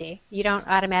you're 50. You don't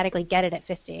automatically get it at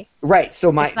 50. Right, so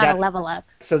it's not a level up.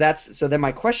 So then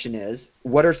my question is,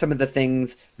 what are some of the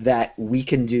things that we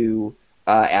can do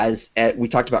as we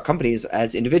talked about companies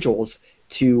as individuals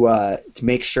to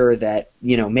make sure that,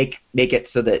 you know, make it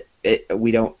so that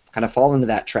we don't kind of fall into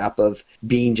that trap of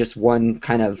being just one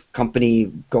kind of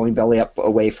company going belly up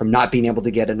away from not being able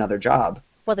to get another job?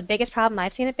 Well, the biggest problem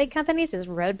I've seen at big companies is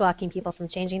roadblocking people from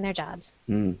changing their jobs.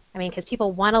 I mean, because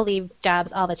people want to leave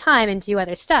jobs all the time and do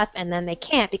other stuff, and then they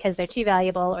can't because they're too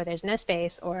valuable, or there's no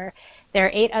space, or there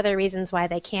are 8 other reasons why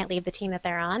they can't leave the team that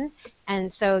they're on.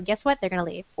 And so guess what? They're going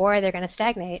to leave, or they're going to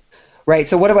stagnate. Right.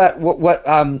 So what about what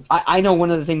I know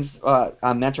one of the things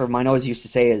a mentor of mine always used to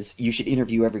say is you should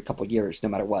interview every couple of years, no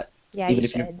matter what. Yeah, Even you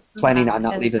if you're should. planning on It not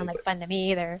doesn't leaving. sound like fun to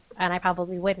me either, and I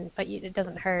probably wouldn't, but it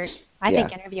doesn't hurt. I Yeah.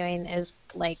 think interviewing is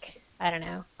like, I don't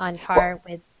know, on par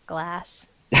with glass.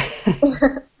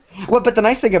 Well, but the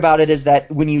nice thing about it is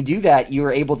that when you do that, you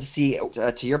are able to see,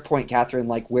 to your point, Catherine,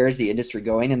 like where's the industry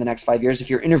going in the next 5 years. If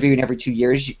you're interviewing every 2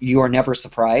 years, you are never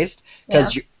surprised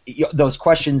because those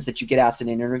questions that you get asked in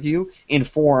an interview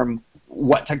inform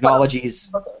what technologies.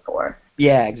 Looking for.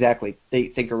 Yeah, exactly. They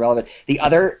think are relevant. The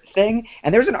other thing,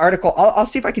 and there's an article, I'll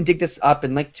see if I can dig this up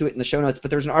and link to it in the show notes, but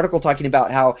there's an article talking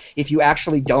about how if you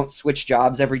actually don't switch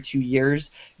jobs every 2 years,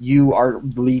 you are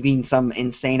leaving some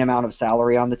insane amount of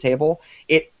salary on the table.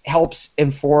 It helps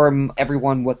inform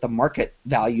everyone what the market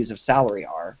values of salary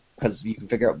are because you can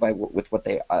figure out with what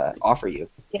they offer you.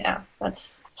 Yeah,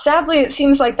 sadly, it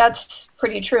seems like that's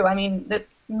pretty true. I mean,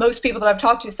 most people that I've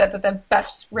talked to said that the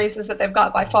best raises that they've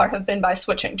got by far have been by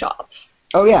switching jobs.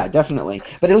 Oh yeah, definitely.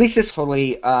 But at least this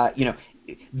totally,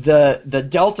 the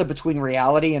delta between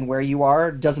reality and where you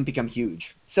are doesn't become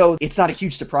huge. So it's not a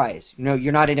huge surprise.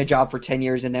 You're not in a job for 10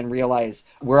 years and then realize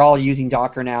we're all using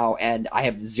Docker now and I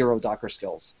have 0 Docker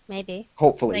skills. Maybe.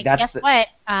 Hopefully. Guess what?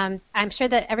 I'm sure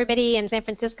that everybody in San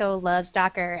Francisco loves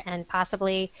Docker and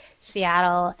possibly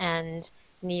Seattle and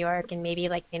New York and maybe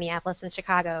like Minneapolis and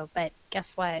Chicago, but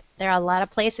guess what? There are a lot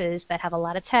of places that have a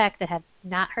lot of tech that have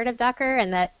not heard of Docker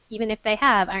and that even if they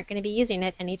have, aren't going to be using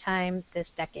it anytime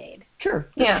this decade. Sure,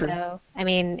 that's true. So, I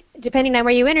mean, depending on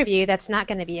where you interview, that's not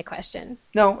going to be a question.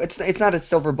 No, it's not a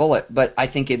silver bullet, but I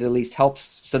think it at least helps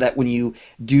so that when you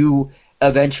do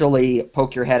eventually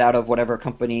poke your head out of whatever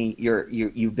company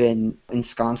you've been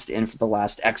ensconced in for the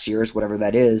last X years, whatever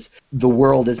that is, the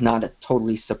world is not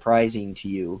totally surprising to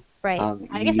you. Right.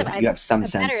 I guess you have some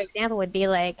sense. A better example would be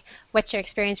like, what's your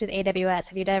experience with AWS?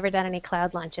 Have you ever done any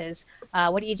cloud launches?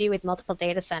 What do you do with multiple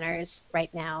data centers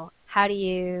right now? How do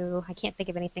you, I can't think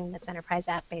of anything that's enterprise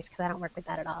app-based because I don't work with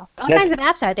that at all. All kinds of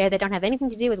apps out there that don't have anything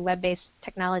to do with web-based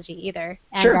technology either,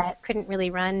 and that couldn't really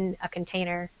run a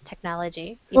container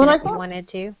technology, even if you wanted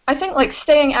to. I think like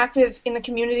staying active in the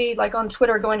community, like on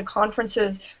Twitter, going to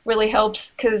conferences really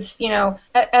helps because,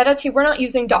 at Etsy, we're not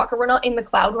using Docker, we're not in the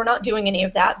cloud, we're not doing any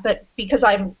of that, but because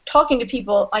I'm talking to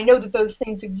people, I know that those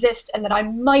things exist and that I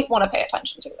might want to pay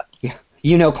attention to them.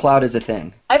 Yeah, cloud is a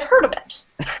thing. I've heard of it.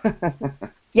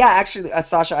 Yeah, actually,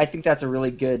 Sasha, I think that's a really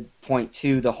good point,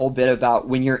 too, the whole bit about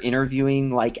when you're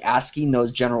interviewing, like asking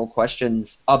those general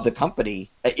questions of the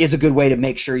company is a good way to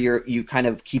make sure you kind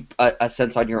of keep a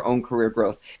sense on your own career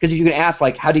growth. Because if you can ask,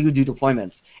 like, how do you do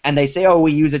deployments? And they say, oh,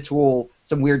 we use a tool,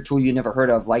 some weird tool you never heard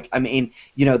of. Like, I mean,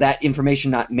 that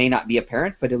information may not be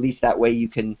apparent, but at least that way you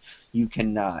can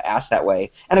ask that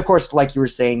way. And, of course, like you were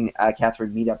saying,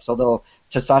 Catherine, meetups, although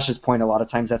to Sasha's point, a lot of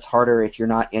times that's harder if you're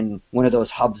not in one of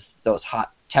those hubs, those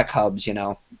hot tech hubs,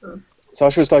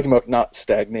 Sasha was talking about not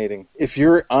stagnating. If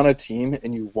you're on a team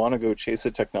and you want to go chase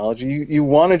a technology, you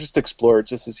want to just explore it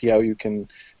just to see how you can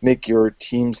make your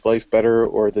team's life better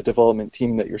or the development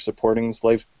team that you're supporting's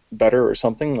life better or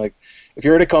something. Like if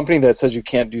you're at a company that says you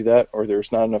can't do that or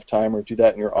there's not enough time or do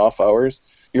that in your off hours,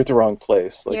 you're at the wrong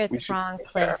place. You're at the wrong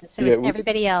place. So is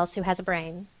everybody else who has a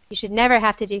brain. You should never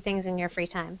have to do things in your free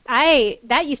time.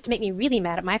 That used to make me really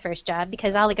mad at my first job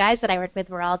because all the guys that I worked with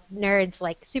were all nerds,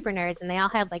 like super nerds, and they all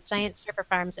had like giant server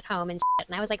farms at home and shit.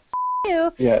 And I was like, F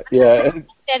you. Yeah.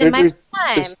 In my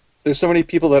time. There's so many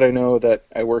people that I know that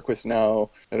I work with now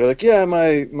that are like, yeah,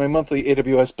 my monthly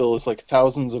AWS bill is like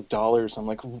thousands of dollars. I'm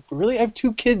like, really? I have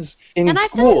 2 kids in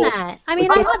school. I've done that. I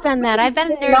mean, I have done that. I've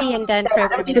been nerdy and done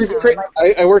programming.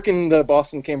 I work in the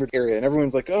Boston, Cambridge area, and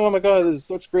everyone's like, oh my god, this is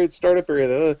such a great startup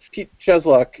area. Pete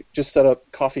Cheslock just set up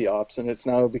CoffeeOps, and it's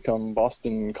now become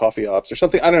Boston CoffeeOps or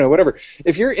something. I don't know, whatever.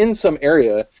 If you're in some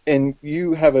area and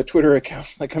you have a Twitter account,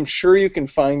 like I'm sure you can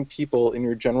find people in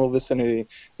your general vicinity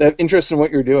that have interest in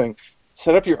what you're doing.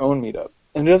 Set up your own meetup.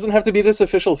 And it doesn't have to be this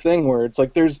official thing where it's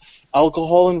like there's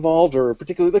alcohol involved or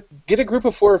particularly like get a group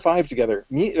of 4 or 5 together,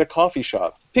 meet at a coffee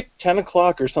shop, pick 10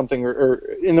 o'clock or something or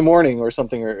in the morning or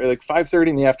something or like 5:30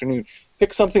 in the afternoon.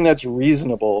 Pick something that's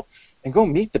reasonable and go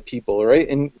meet the people, right?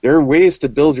 And there are ways to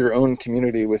build your own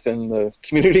community within the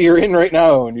community you're in right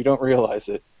now and you don't realize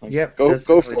it. Like,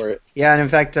 go for it. Yeah, and in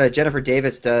fact, Jennifer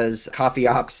Davis does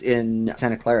CoffeeOps in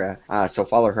Santa Clara, so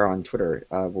follow her on Twitter.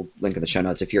 We'll link in the show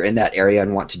notes if you're in that area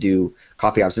and want to do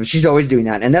CoffeeOps. She's always doing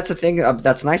that, and that's the thing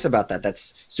that's nice about that.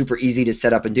 That's super easy to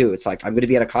set up and do. It's like, I'm going to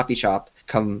be at a coffee shop,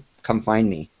 come find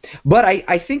me. But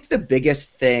I think the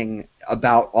biggest thing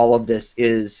about all of this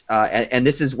is, and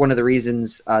this is one of the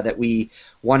reasons that we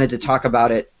wanted to talk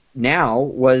about it now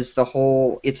was the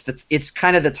whole. It's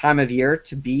kind of the time of year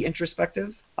to be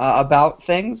introspective about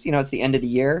things. It's the end of the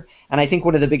year, and I think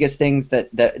one of the biggest things that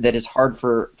is hard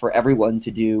for everyone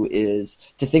to do is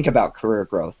to think about career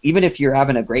growth. Even if you're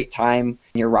having a great time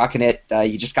and you're rocking it,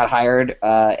 you just got hired,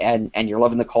 and you're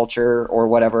loving the culture or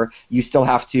whatever, you still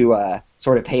have to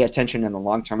sort of pay attention in the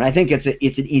long term. And I think it's an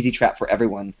easy trap for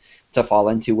everyone to fall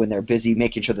into when they're busy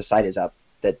making sure the site is up,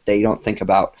 that they don't think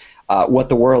about what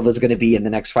the world is going to be in the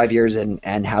next 5 years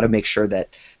and how to make sure that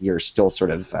you're still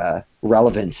sort of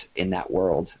relevant in that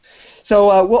world.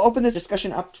 So we'll open this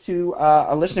discussion up to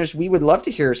our listeners. We would love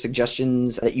to hear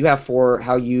suggestions that you have for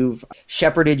how you've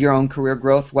shepherded your own career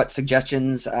growth, what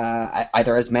suggestions,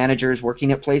 either as managers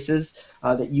working at places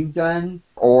that you've done,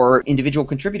 or individual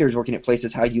contributors working at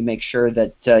places, how you make sure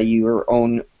that your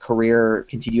own career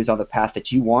continues on the path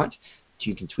that you want.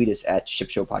 You can tweet us at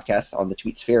Ship Show Podcast on the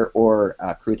tweet sphere or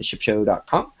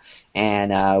crew@theshipshow.com,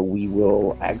 and we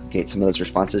will aggregate some of those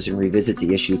responses and revisit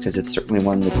the issue because it's certainly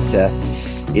one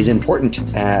that is important.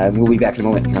 We'll be back in a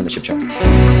moment here on the Ship Show.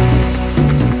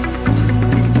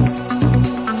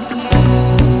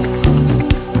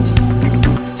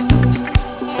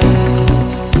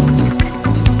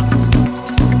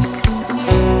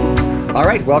 All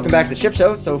right, welcome back to the Ship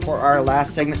Show. So for our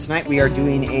last segment tonight, we are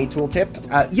doing a tooltip.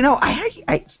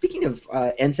 Speaking of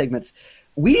end segments,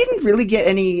 we didn't really get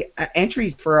any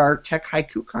entries for our Tech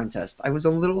Haiku contest. I was a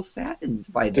little saddened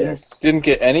by this. Didn't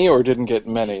get any or didn't get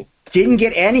many? Didn't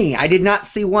get any. I did not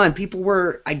see one. People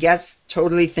were, I guess,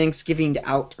 totally Thanksgivinged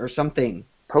out or something.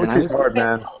 Poetry's hard,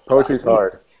 man. Poetry's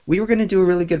hard. We were going to do a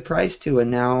really good prize, too, and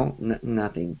now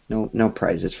nothing. No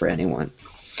prizes for anyone.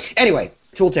 Anyway,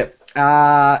 tooltip. So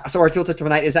our tooltip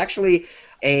tonight is actually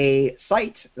a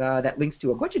site that links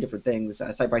to a bunch of different things,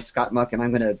 a site by Scott Muck, and I'm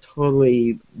going to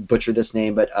totally butcher this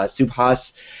name, but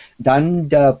Subhas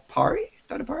Dandapari?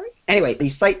 Anyway, the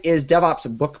site is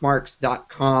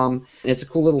DevOpsBookmarks.com, and it's a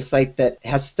cool little site that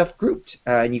has stuff grouped,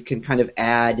 and you can kind of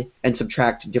add and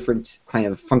subtract different kind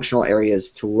of functional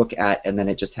areas to look at, and then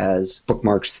it just has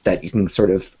bookmarks that you can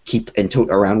sort of keep and tote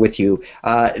around with you.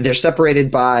 They're separated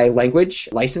by language,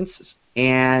 license,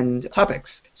 and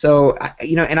topics. So,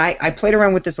 and I played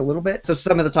around with this a little bit. So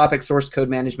some of the topics: source code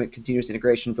management, continuous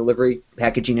integration, delivery,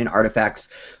 packaging and artifacts,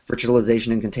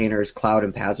 virtualization and containers, cloud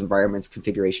and PaaS environments,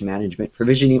 configuration management,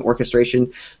 provisioning,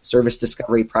 orchestration, service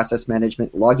discovery, process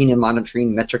management, logging and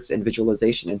monitoring, metrics and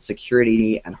visualization, and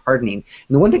security and hardening.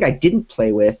 And the one thing I didn't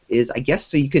play with is, I guess,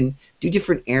 so you can do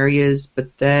different areas,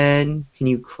 but then can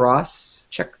you cross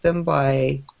check them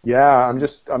by? Yeah, I'm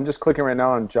just clicking right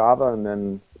now on Java and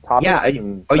then topics. Yeah,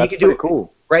 and you that's can do it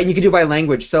cool. Right, and you can do it by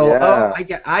language. So, Yeah.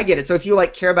 I get it. So if you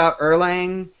care about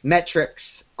Erlang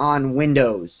metrics on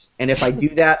Windows, and if I do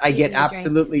that, I get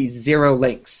absolutely zero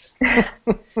links.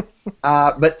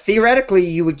 But theoretically,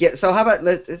 you would get. So how about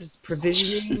this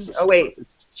provisioning? Oh wait.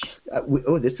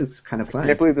 This is kind of fun. I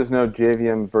can't believe there's no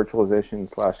JVM virtualization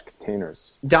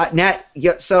 /containers. .NET.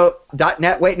 Yeah. So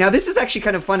 .NET. Wait. Now this is actually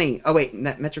kind of funny. Oh wait.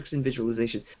 Metrics and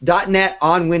visualization. .NET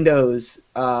on Windows.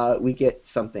 We get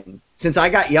something. Since I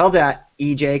got yelled at,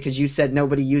 EJ, because you said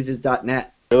nobody uses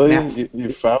 .NET. Really?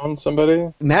 You found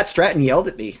somebody? Matt Stratton yelled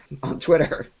at me on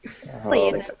Twitter.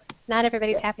 Please. Not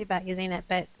everybody's happy about using it,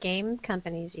 but game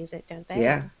companies use it, don't they?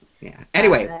 Yeah.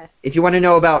 Anyway, if you want to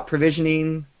know about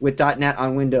provisioning with .NET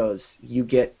on Windows, you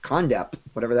get Condep,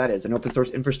 whatever that is, an open source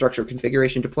infrastructure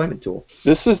configuration deployment tool.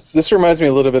 This reminds me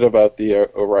a little bit about the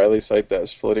O'Reilly site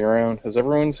that's floating around. Has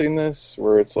everyone seen this?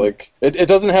 Where it's like it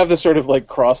doesn't have the sort of like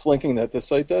cross-linking that this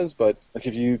site does, but like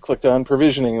if you clicked on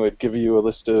provisioning, it would give you a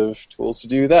list of tools to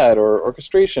do that, or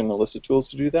orchestration, a list of tools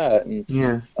to do that. And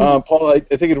yeah, Paul, I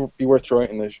think it would be worth throwing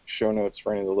it in the show notes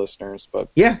for any of the listeners. But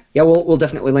yeah, we'll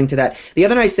definitely link to that. The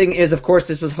other nice thing is, of course,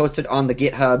 this is hosted on the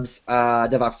GitHub's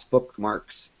DevOps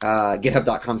Bookmarks,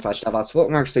 github.com/DevOps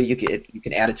Bookmarks. So you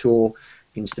can add a tool,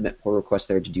 you can submit pull requests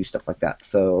there to do stuff like that.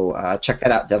 So check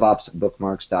that out,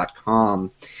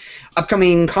 DevOpsBookmarks.com.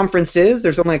 Upcoming conferences,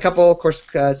 there's only a couple. Of course,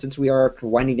 since we are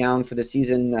winding down for the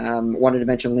season, wanted to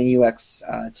mention Lean UX.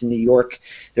 It's in New York.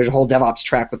 There's a whole DevOps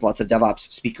track with lots of DevOps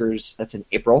speakers. That's in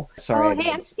April. Sorry. Oh,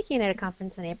 hey, I'm speaking at a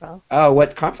conference in April. Oh,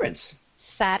 what conference?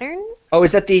 Saturn? Oh,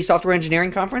 is that the software engineering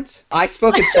conference? I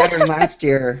spoke at Saturn last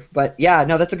year, but yeah,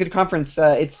 no, that's a good conference.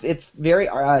 It's very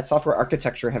software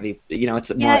architecture heavy.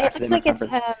 It's more it looks like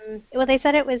conference. it's. Well, they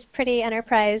said it was pretty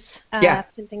enterprise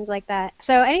apps and things like that.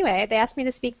 So anyway, they asked me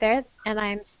to speak there, and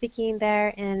I'm speaking there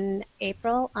in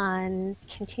April on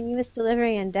continuous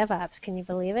delivery and DevOps. Can you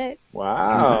believe it?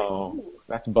 Wow,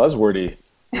 that's buzzwordy.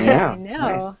 Yeah, I know.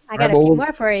 nice. I got a few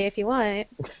more for you if you want.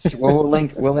 Well,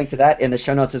 we'll link to that in the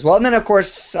show notes as well. And then, of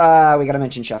course, we got to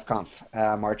mention Chef Conf,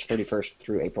 March 31st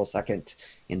through April 2nd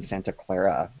in Santa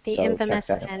Clara. The so infamous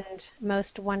and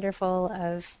most wonderful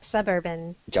of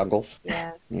suburban jungles.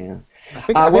 Yeah. Yeah. I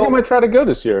think I might try to go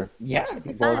this year. Yeah.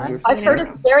 I've heard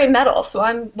it's very metal, so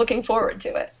I'm looking forward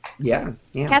to it. Yeah.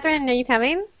 Catherine, are you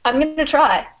coming? I'm going to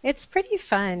try. It's pretty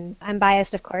fun. I'm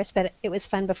biased, of course, but it was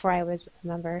fun before I was a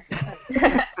member.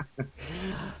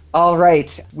 All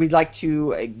right. We'd like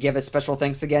to give a special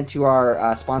thanks again to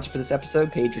our sponsor for this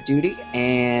episode, PagerDuty.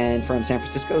 And from San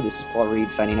Francisco, this is Paul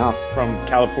Reed signing off. From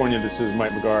California, this is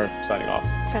Mike McGarr signing off.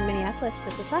 From Minneapolis,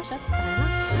 this is Sasha signing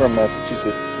off. From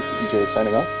Massachusetts, this is EJ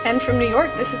signing off. And from New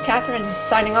York, this is Catherine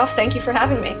signing off. Thank you for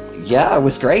having me. Yeah, it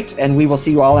was great. And we will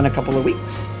see you all in a couple of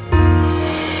weeks.